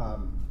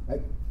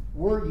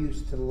 we're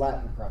used to the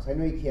Latin cross. I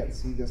know you can't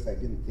see this, I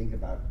didn't think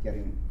about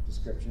getting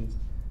descriptions,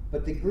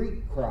 but the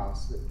Greek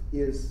cross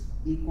is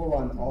equal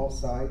on all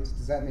sides.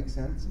 Does that make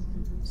sense?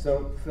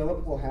 So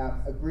Philip will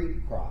have a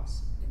Greek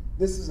cross.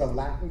 This is a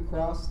Latin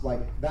cross,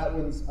 like that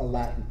one's a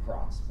Latin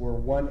cross, where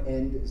one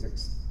end is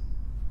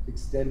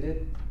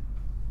extended.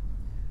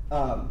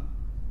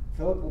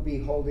 Philip will be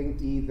holding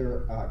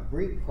either a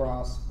Greek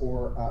cross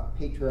or a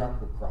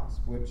patriarchal cross,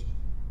 which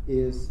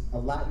is a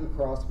Latin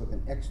cross with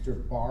an extra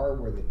bar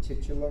where the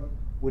titula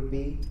would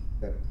be,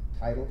 the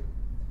title.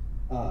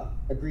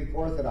 A Greek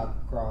Orthodox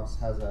cross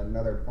has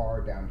another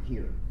bar down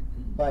here.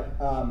 But,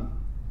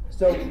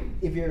 so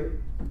if you're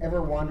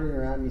ever wandering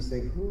around and you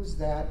say, who's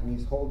that? And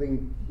he's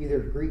holding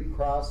either a Greek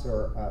cross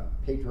or a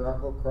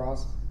patriarchal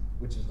cross,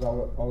 which is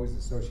always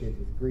associated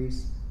with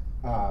Greece,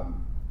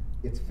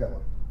 it's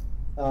Philip.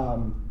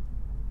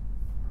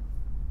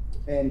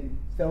 And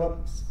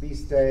Philip's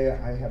feast day,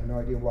 I have no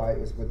idea why,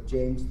 is with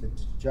James the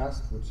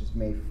Just, which is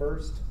May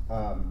 1st.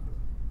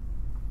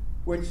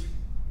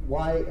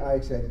 Why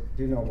I said,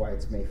 do know why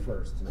it's May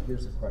 1st, and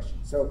here's the question.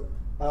 So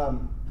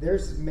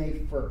there's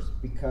May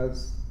 1st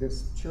because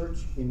this church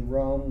in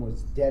Rome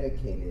was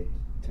dedicated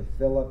to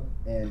Philip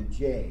and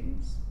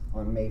James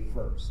on May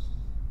 1st.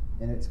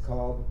 And it's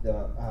called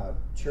the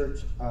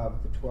Church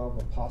of the 12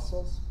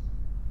 Apostles.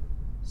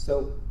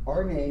 So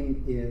our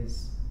name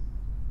is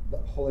the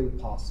Holy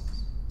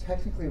Apostles.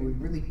 Technically, we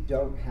really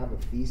don't have a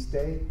feast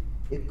day.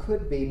 It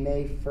could be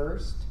May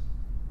 1st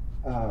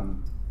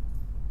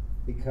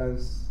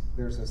because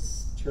there's a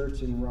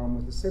church in Rome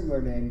with a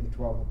similar name, the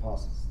 12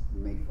 Apostles,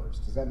 May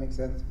 1st. Does that make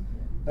sense?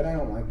 But I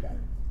don't like that.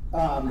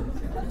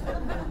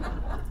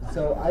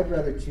 So I'd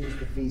rather choose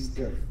the feast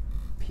of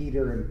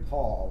Peter and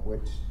Paul,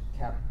 which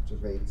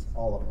captivates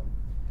all of them.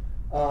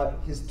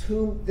 His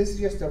tomb, this is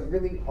just a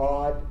really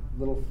odd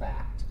little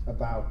fact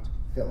about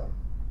Philip,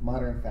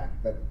 modern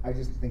fact that I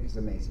just think is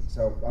amazing.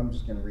 So I'm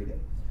just going to read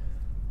it.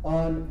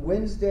 On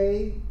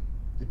Wednesday,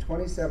 the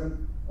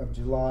 27th of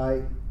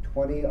July,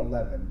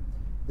 2011,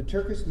 the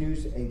Turkish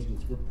news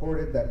agents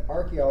reported that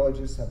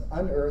archaeologists have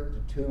unearthed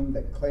a tomb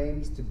that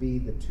claims to be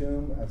the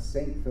tomb of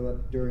St.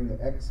 Philip during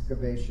the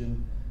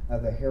excavation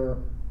of the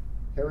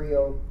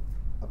Hierapolis,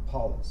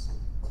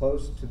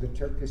 close to the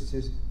Turkish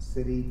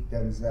city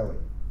Denizli.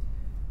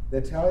 The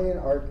Italian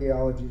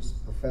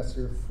archaeologist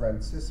Professor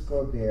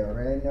Francisco de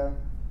Arena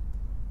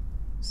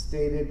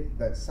stated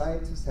that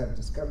scientists have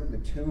discovered the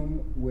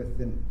tomb with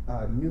the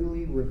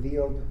newly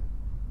revealed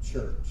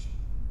church.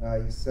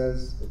 He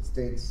says, it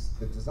states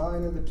the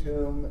design of the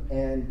tomb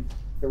and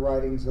the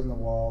writings on the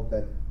wall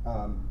that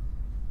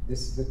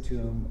this is the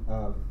tomb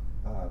of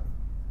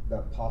the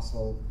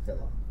Apostle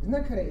Philip. Isn't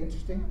that kind of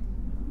interesting?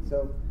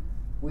 So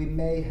we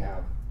may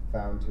have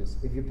found his,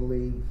 if you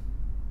believe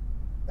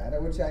that,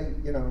 which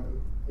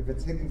if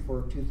it's hidden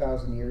for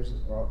 2,000 years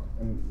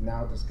and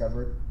now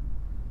discovered.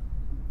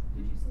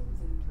 Did you say it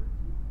was in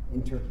Turkey?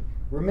 In Turkey.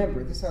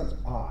 Remember, this sounds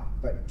odd,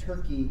 but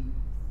Turkey,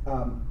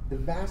 the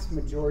vast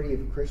majority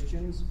of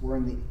Christians were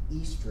in the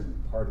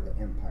eastern part of the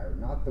empire,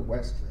 not the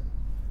western.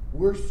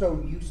 We're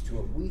so used to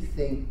it, we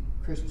think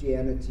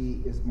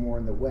Christianity is more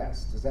in the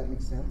west. Does that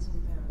make sense? Yeah.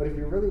 But if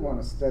you really want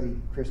to study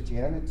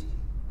Christianity,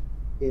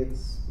 you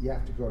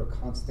have to go to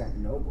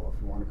Constantinople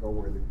if you want to go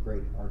where the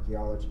great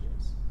archaeology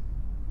is.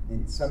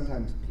 And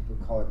sometimes people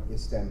call it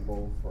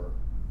Istanbul for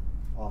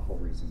awful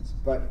reasons,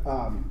 but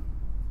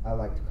I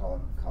like to call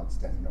it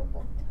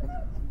Constantinople.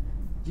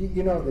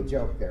 You know the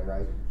joke there,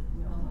 right?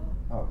 No.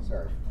 Oh,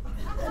 sorry.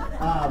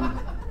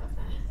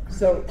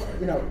 So,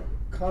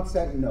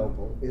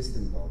 Constantinople,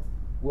 Istanbul,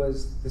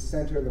 was the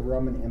center of the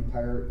Roman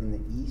Empire in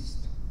the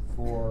east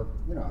for,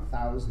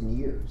 1,000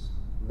 years.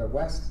 The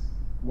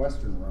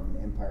Western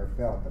Roman Empire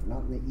fell, but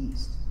not in the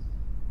east,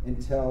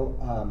 until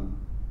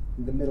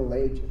the Middle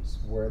Ages,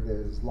 where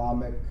the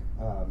Islamic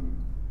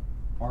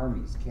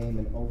armies came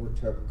and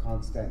overtook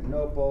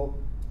Constantinople.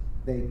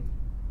 The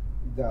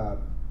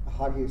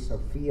Hagia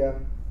Sophia,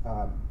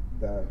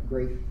 the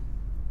great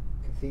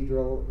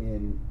cathedral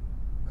in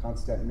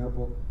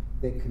Constantinople,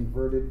 they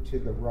converted to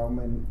the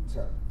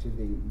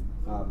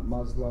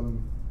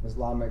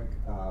Islamic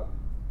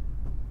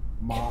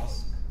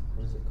mosque.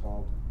 What is it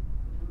called?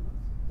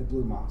 The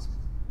Blue Mosque.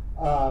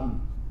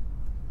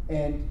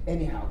 And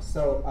anyhow,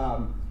 so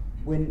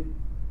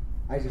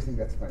I just think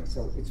that's funny.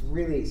 So it's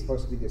really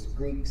supposed to be this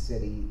Greek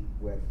city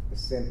with the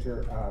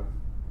center of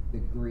the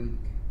Greek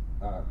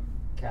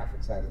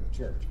Catholic side of the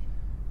church.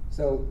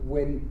 So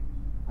when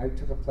I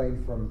took a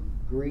plane from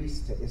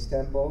Greece to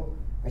Istanbul,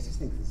 I just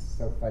think this is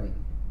so funny.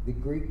 The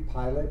Greek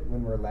pilot,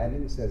 when we're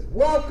landing, says,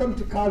 "Welcome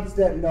to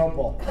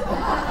Constantinople."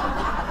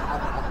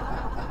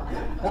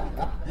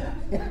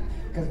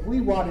 Because we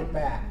want it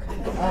back.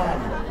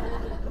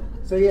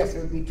 So yes, it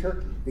would be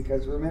Turkey,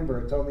 because remember,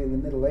 it's only in the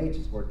Middle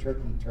Ages where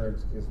Turkey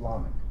turns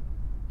Islamic.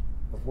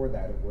 Before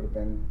that, it would have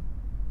been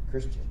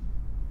Christian.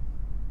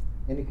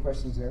 Any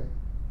questions there?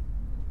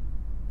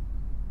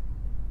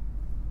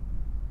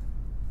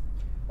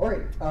 All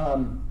right,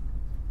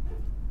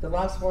 the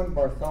last one,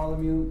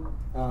 Bartholomew,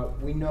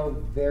 we know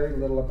very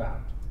little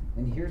about.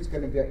 And here's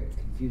going to get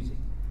confusing.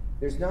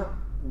 There's not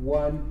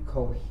one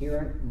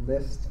coherent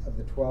list of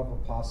the 12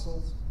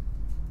 apostles.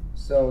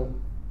 So,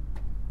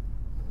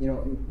 in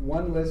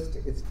one list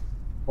it's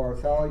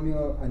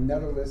Bartholomew,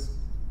 another list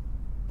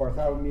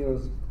Bartholomew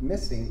is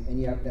missing, and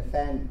you have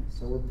Nathaniel.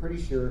 So we're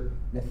pretty sure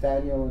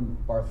Nathaniel and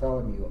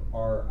Bartholomew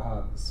are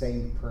the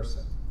same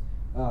person.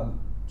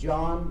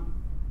 John,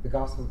 the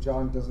Gospel of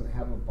John doesn't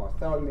have a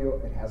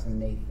Bartholomew, it has a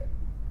Nathan.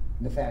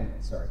 Nathaniel,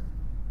 sorry.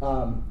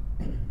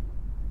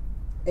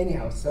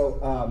 Anyhow,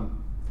 so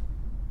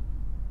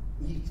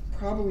he's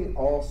probably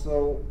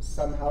also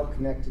somehow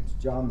connected to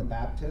John the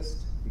Baptist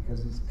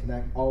because he's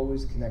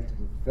always connected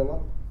with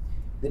Philip.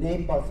 The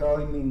name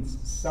Bartholomew means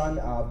son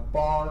of.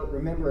 Bar,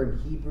 remember in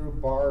Hebrew,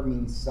 bar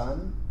means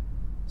son.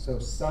 So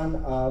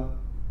son of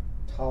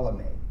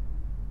Ptolemy,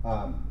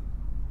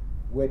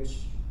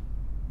 which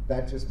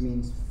that just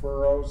means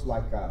furrows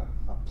like a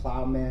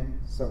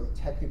plowman. So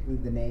technically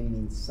the name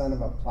means son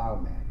of a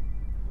plowman.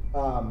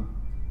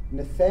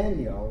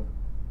 Nathaniel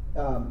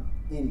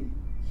in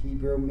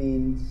Hebrew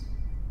means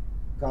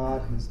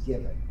God has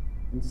given.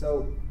 And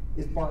so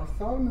is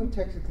Bartholomew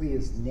technically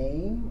his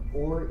name,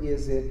 or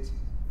is it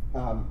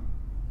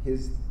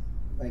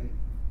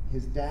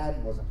his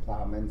dad was a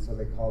plowman, so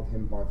they called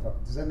him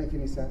Bartholomew? Does that make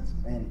any sense?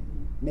 And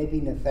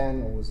maybe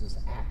Nathaniel was his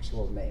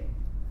actual name,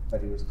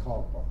 but he was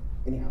called Bartholomew.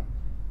 Anyhow,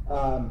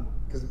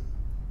 because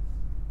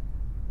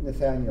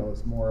Nathaniel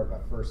is more of a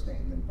first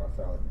name than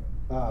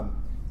Bartholomew.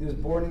 He was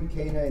born in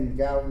Cana in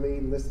Galilee,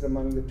 listed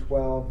among the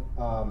 12.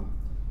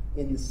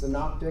 In the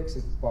Synoptics,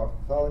 it's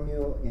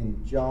Bartholomew.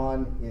 In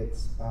John,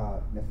 it's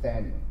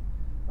Nathaniel.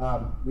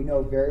 We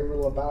know very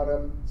little about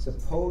him.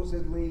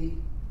 Supposedly,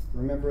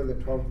 remember the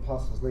 12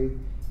 apostles leave,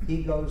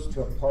 he goes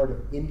to a part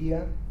of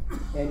India.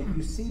 And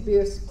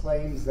Eusebius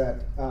claims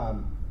that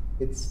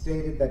it's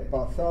stated that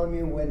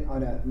Bartholomew went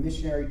on a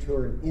missionary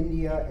tour in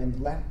India and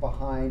left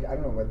behind, I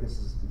don't know why this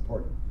is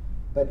important,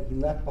 but he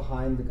left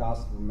behind the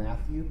Gospel of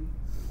Matthew.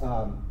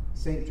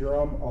 St.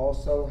 Jerome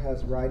also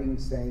has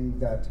writings saying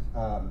that,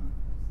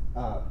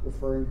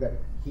 referring that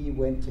he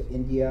went to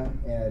India,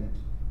 and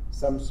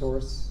some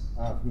source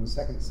from the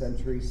 2nd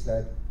century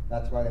said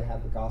that's why they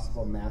have the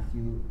Gospel of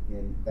Matthew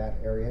in that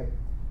area.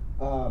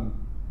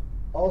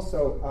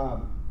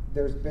 Also,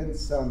 there's been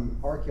some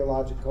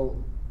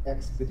archaeological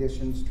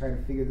expeditions trying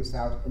to figure this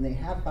out, and they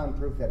have found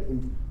proof that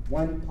in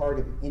one part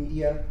of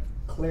India,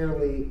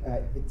 clearly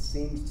it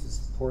seems to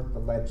support the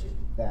legend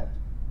that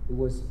it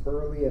was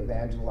early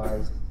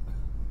evangelized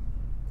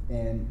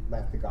and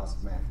left the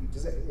Gospel of Matthew.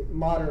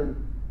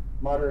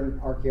 Modern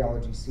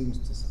archaeology seems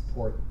to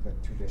support the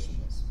tradition,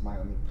 is my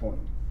only point.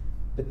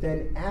 But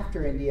then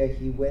after India,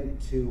 he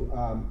went to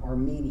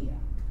Armenia.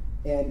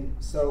 And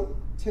so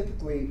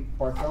typically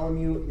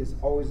Bartholomew is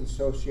always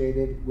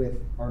associated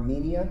with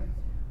Armenia.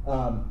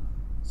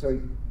 So he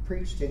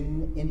preached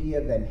in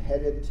India, then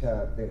headed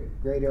to the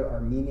greater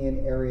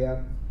Armenian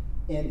area.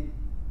 And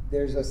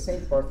there's a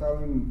St.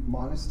 Bartholomew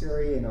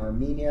monastery in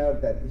Armenia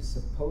that is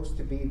supposed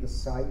to be the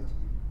site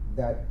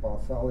that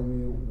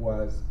Bartholomew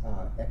was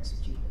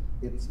executed.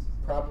 It's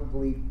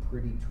probably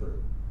pretty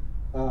true.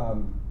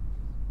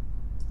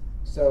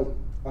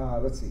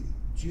 Let's see.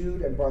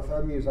 Jude and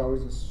Bartholomew is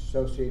always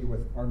associated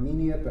with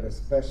Armenia, but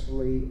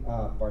especially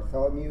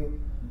Bartholomew.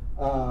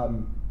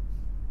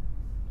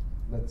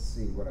 Let's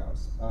see, what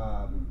else?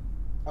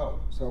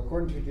 So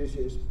according to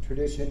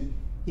tradition,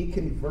 he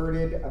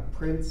converted a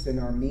prince in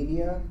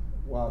Armenia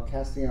while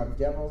casting out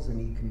devils, and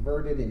he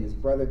converted, and his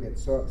brother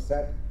gets so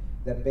upset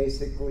that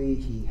basically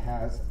he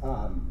has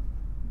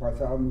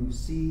Bartholomew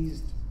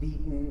seized,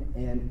 beaten,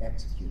 and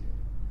executed.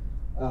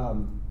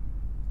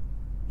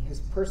 His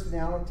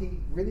personality,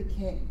 really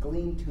can't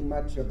glean too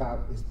much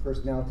about his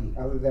personality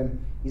other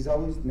than he's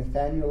always,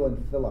 Nathaniel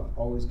and Philip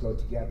always go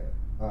together.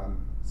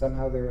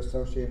 Somehow they're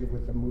associated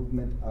with the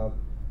movement of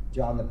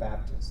John the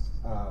Baptist.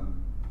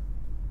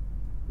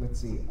 Let's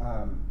see,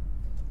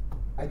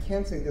 I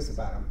can say this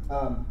about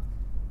him.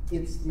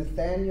 It's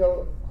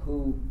Nathaniel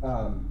who,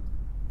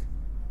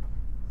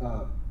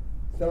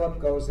 Philip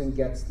goes and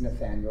gets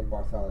Nathaniel,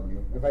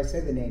 Bartholomew. If I say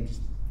the name,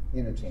 just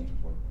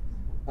interchangeable.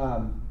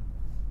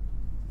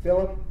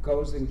 Philip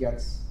goes and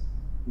gets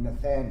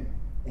Nathaniel,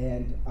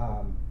 and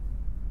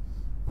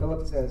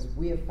Philip says,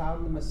 "We have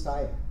found the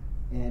Messiah."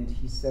 And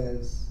he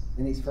says,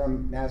 and he's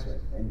from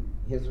Nazareth, and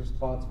his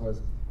response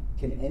was,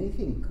 "Can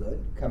anything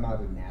good come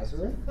out of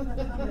Nazareth?"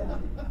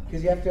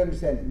 Because you have to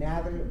understand,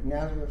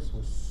 Nazareth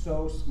was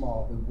so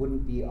small it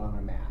wouldn't be on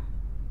a map.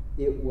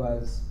 It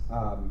was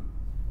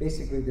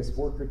basically this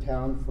worker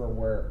town for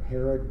where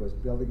Herod was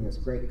building this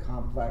great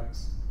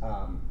complex,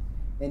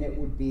 and it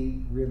would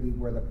be really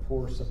where the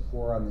poorest of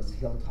poor on this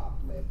hilltop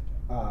lived.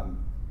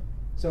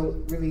 So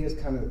it really is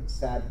kind of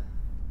sad,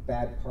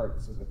 bad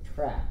parts of the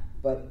track,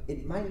 but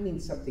it might mean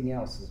something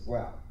else as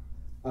well.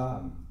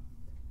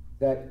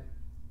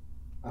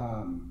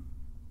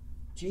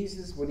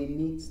 Jesus, when he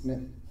meets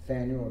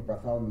Nathaniel or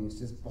Bartholomew,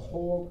 says,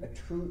 "Behold, a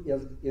true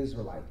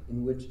Israelite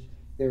in which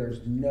there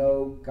is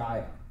no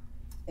guile."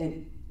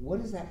 And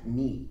what does that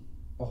mean?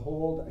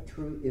 Behold, a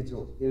true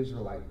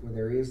Israelite where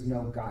there is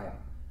no guile.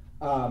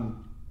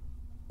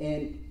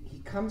 And he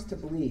comes to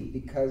believe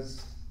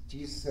because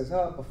Jesus says,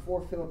 "Oh,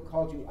 before Philip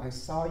called you, I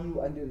saw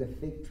you under the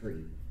fig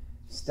tree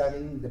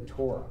studying the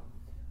Torah."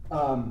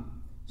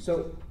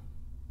 So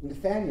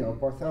Nathaniel,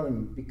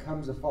 Bartholomew,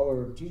 becomes a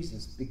follower of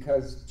Jesus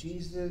because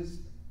Jesus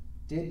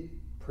did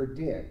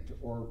predict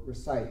or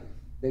recite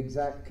the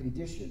exact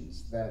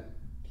conditions that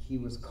he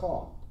was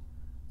called.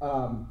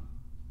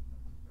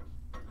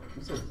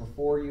 It says,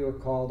 before you were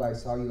called, I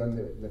saw you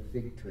under the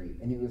fig tree.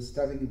 And he was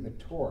studying the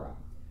Torah.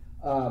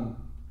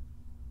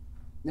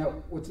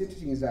 Now, what's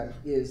interesting is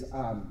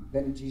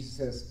then Jesus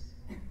says,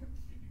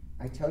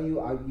 I tell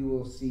you, you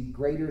will see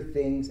greater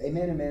things.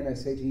 Amen, amen, I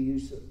say to you,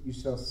 you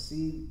shall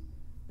see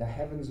the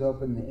heavens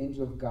open, the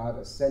angel of God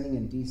ascending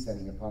and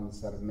descending upon the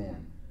Son of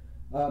Man.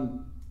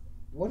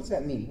 What does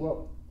that mean?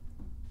 Well,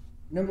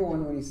 number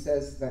one, when he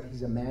says that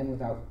he's a man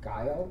without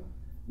guile,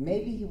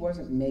 maybe he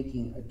wasn't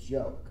making a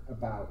joke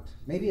about,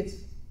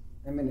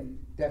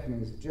 it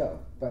definitely is a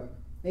joke, but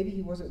maybe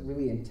he wasn't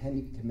really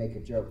intending to make a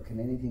joke. Can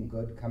anything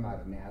good come out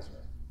of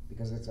Nazareth?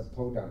 Because it's a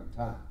podunk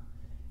time.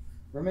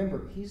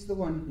 Remember, he's the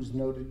one who's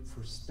noted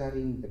for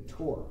studying the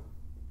Torah.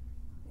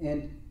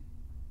 And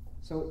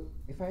so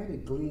if I had to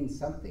glean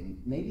something,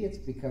 maybe it's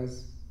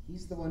because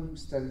he's the one who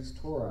studies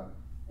Torah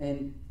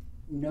and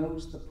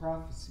knows the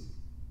prophecy.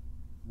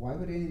 Why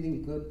would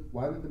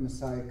the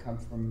Messiah come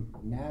from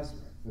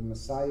Nazareth? The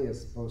Messiah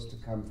is supposed to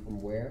come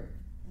from where?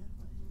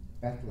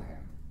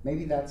 Bethlehem.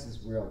 Maybe that's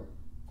his real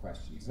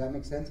question. Does that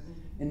make sense?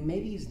 And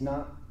maybe he's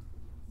not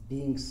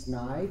being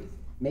snide.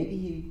 Maybe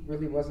he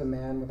really was a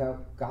man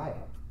without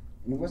guile.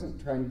 And he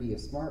wasn't trying to be a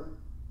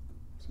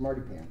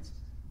smarty pants.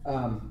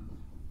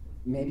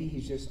 Maybe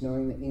he's just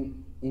knowing the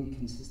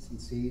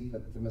inconsistency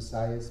that the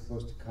Messiah is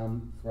supposed to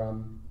come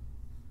from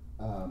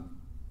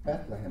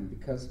Bethlehem,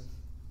 because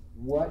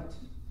what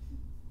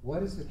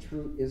is a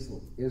true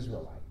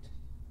Israelite?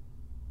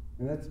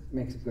 And that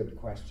makes a good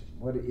question.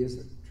 What is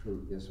a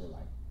true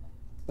Israelite?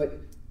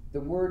 But the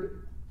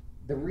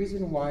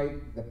reason why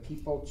the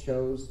people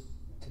chose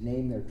to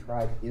name their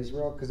tribe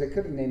Israel, because they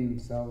could have named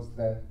themselves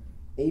the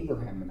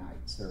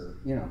Abrahamites, or,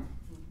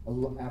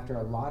 after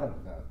a lot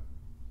of the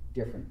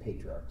different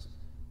patriarchs.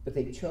 But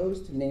they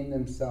chose to name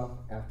themselves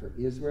after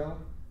Israel,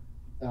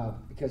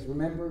 because do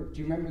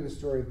you remember the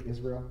story of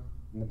Israel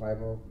in the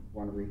Bible? I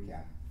want to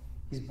recap.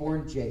 He's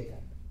born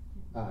Jacob,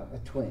 a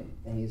twin,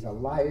 and he's a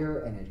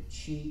liar and a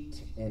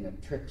cheat and a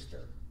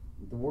trickster.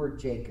 The word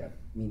Jacob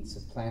means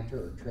supplanter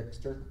or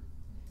trickster.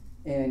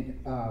 And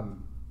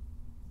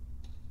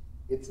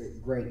it's a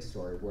great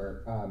story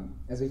where,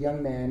 as a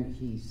young man,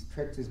 he's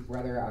tricked his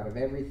brother out of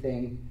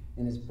everything,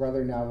 and his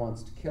brother now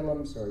wants to kill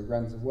him, so he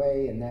runs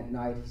away, and that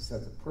night he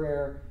says a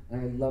prayer,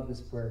 and I love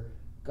this prayer: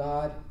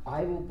 God,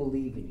 I will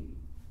believe in you,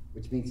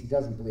 which means he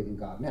doesn't believe in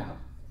God now.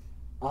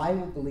 I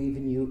will believe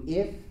in you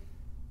if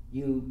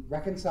you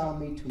reconcile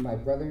me to my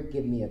brother,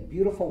 give me a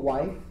beautiful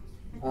wife,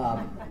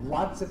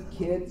 lots of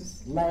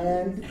kids,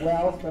 land,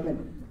 wealth.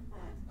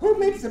 Who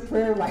makes a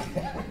prayer like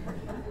that?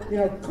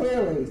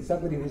 Clearly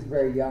somebody who's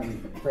very young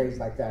prays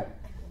like that.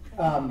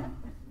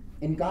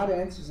 And God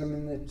answers him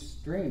in this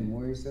dream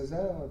where he says,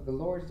 oh, the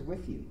Lord is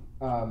with you.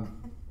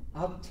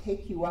 I'll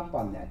take you up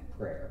on that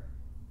prayer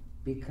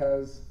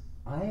because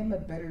I am a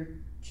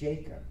better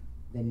Jacob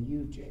than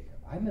you, Jacob.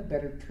 I'm a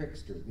better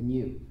trickster than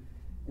you.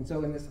 And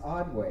so in this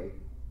odd way,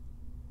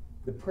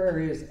 the prayer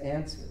is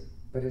answered,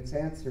 but it's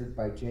answered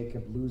by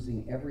Jacob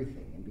losing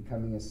everything and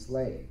becoming a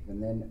slave.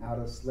 And then out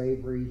of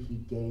slavery, he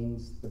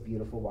gains the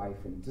beautiful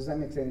wife. And does that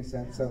make any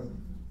sense? So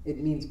it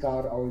means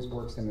God always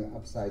works in an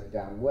upside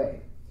down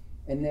way.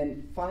 And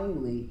then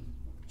finally,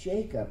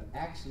 Jacob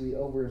actually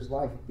over his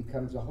life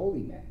becomes a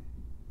holy man.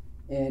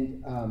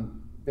 And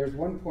there's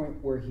one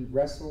point where he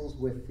wrestles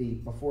with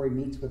before he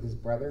meets with his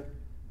brother,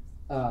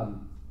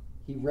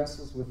 he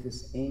wrestles with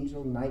this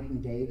angel night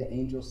and day. The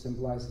angel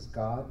symbolizes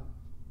God.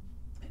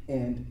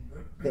 And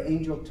the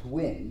angel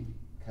twin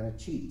kind of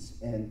cheats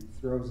and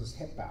throws his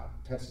hip out,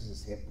 touches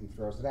his hip and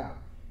throws it out.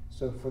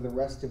 So for the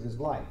rest of his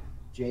life,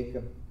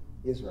 Jacob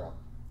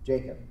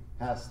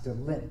has to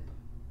limp.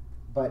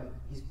 But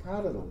he's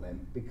proud of the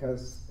limp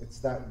because it's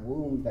that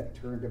wound that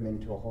turned him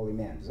into a holy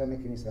man. Does that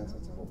make any sense?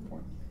 That's the whole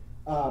point.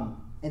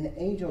 And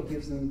the angel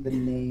gives him the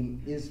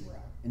name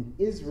Israel. And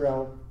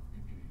Israel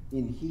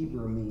in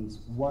Hebrew means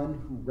one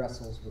who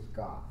wrestles with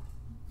God.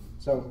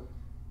 So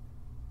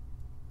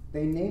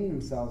they name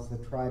themselves the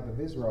tribe of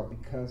Israel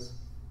because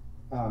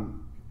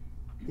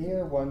they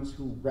are ones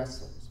who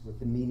wrestles with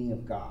the meaning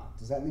of God.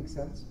 Does that make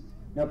sense?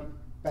 Now,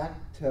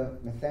 back to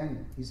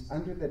Nathanael. He's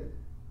under the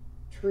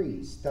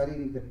tree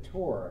studying the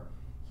Torah.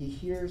 He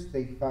hears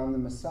they found the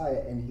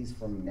Messiah, and he's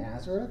from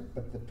Nazareth,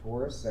 but the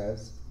Torah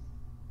says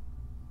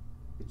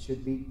it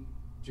should be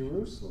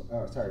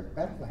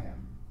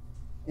Bethlehem.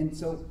 And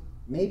so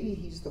maybe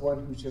he's the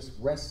one who's just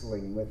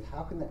wrestling with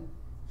how can that.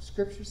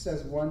 Scripture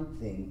says one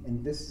thing,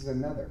 and this is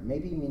another.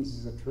 Maybe he means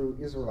he's a true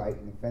Israelite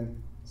in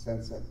the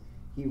sense that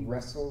he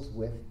wrestles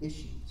with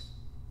issues.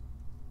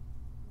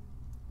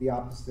 The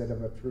opposite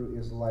of a true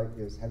Israelite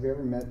is, have you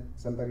ever met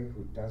somebody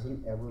who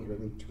doesn't ever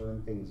really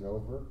turn things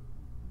over?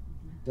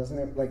 Does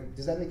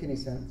that make any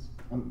sense?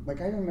 I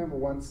remember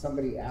once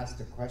somebody asked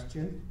a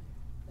question,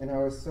 and I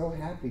was so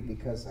happy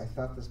because I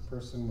thought this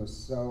person was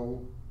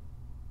so,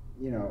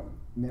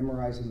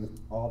 memorizing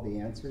all the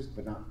answers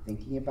but not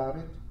thinking about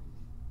it.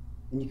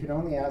 And you can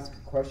only ask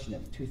a question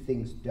if two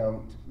things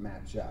don't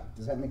match up.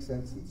 Does that make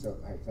sense? And so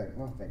I thought,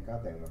 well, thank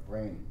God they have a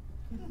brain.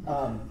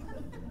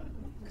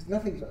 Because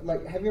nothing's,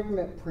 have you ever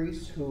met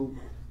priests who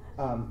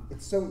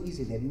it's so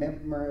easy. They've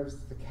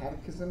memorized the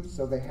catechism,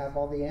 so they have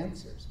all the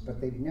answers, but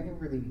they've never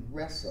really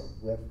wrestled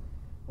with,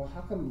 well,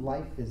 how come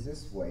life is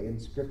this way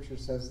and Scripture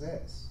says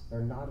this?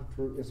 They're not a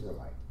true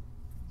Israelite.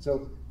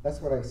 So that's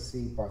what I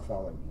see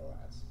Bartholomew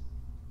as,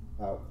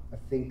 a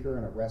thinker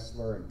and a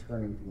wrestler and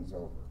turning things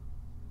over.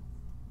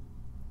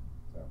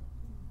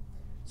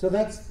 So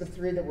that's the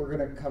three that we're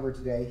going to cover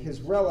today.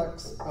 His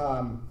relics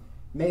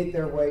made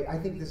their way, I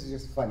think this is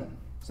just funny.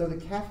 So the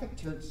Catholic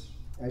Church,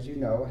 as you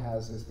know,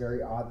 has this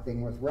very odd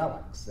thing with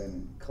relics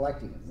and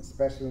collecting them,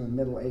 especially in the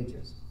Middle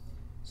Ages.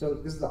 So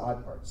this is the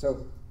odd part.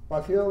 So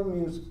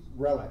Bartholomew's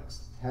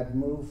relics had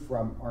moved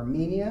from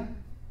Armenia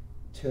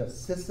to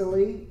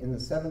Sicily in the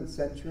 7th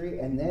century,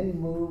 and then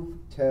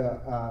moved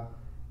to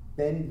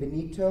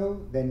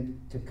Benvenuto,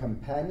 then to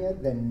Campania,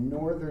 then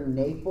northern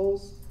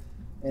Naples,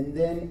 and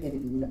then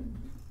in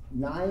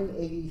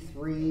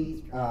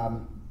 983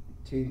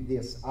 to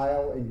this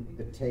isle in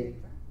the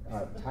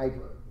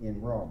Tiber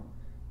in Rome.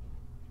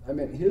 I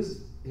mean,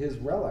 his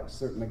relics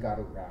certainly got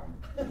around.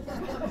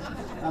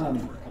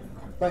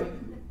 But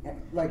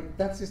like,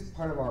 that's just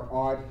part of our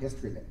odd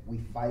history that we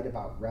fight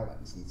about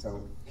relics. And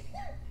so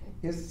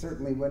his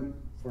certainly went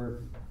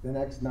for the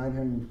next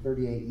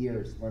 938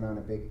 years, went on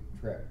a big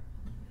trip.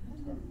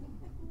 So,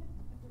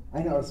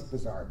 I know it's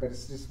bizarre, but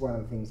it's just one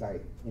of the things I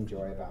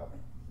enjoy about it.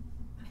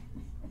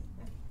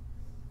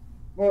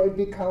 Well, it'd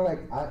be kind of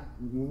like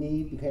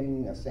me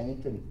becoming a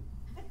saint, and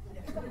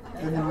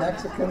then the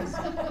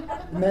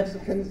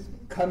Mexicans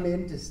come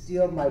in to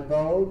steal my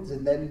bones,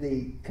 and then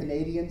the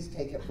Canadians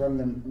take it from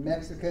the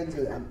Mexicans.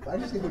 And I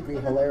just think it would be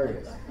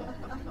hilarious.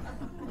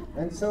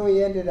 And so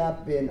he ended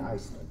up in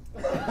Iceland.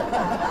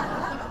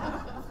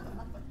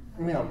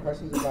 You know,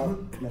 questions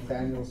about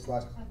Nathaniel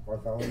 /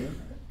 Bartholomew?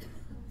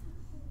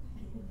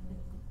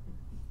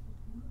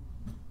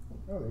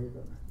 Oh, there you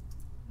go.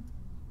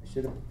 I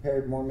should have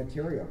prepared more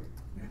material.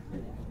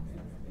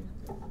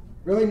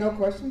 Really, no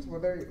questions? Were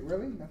there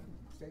really nothing?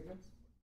 Statements?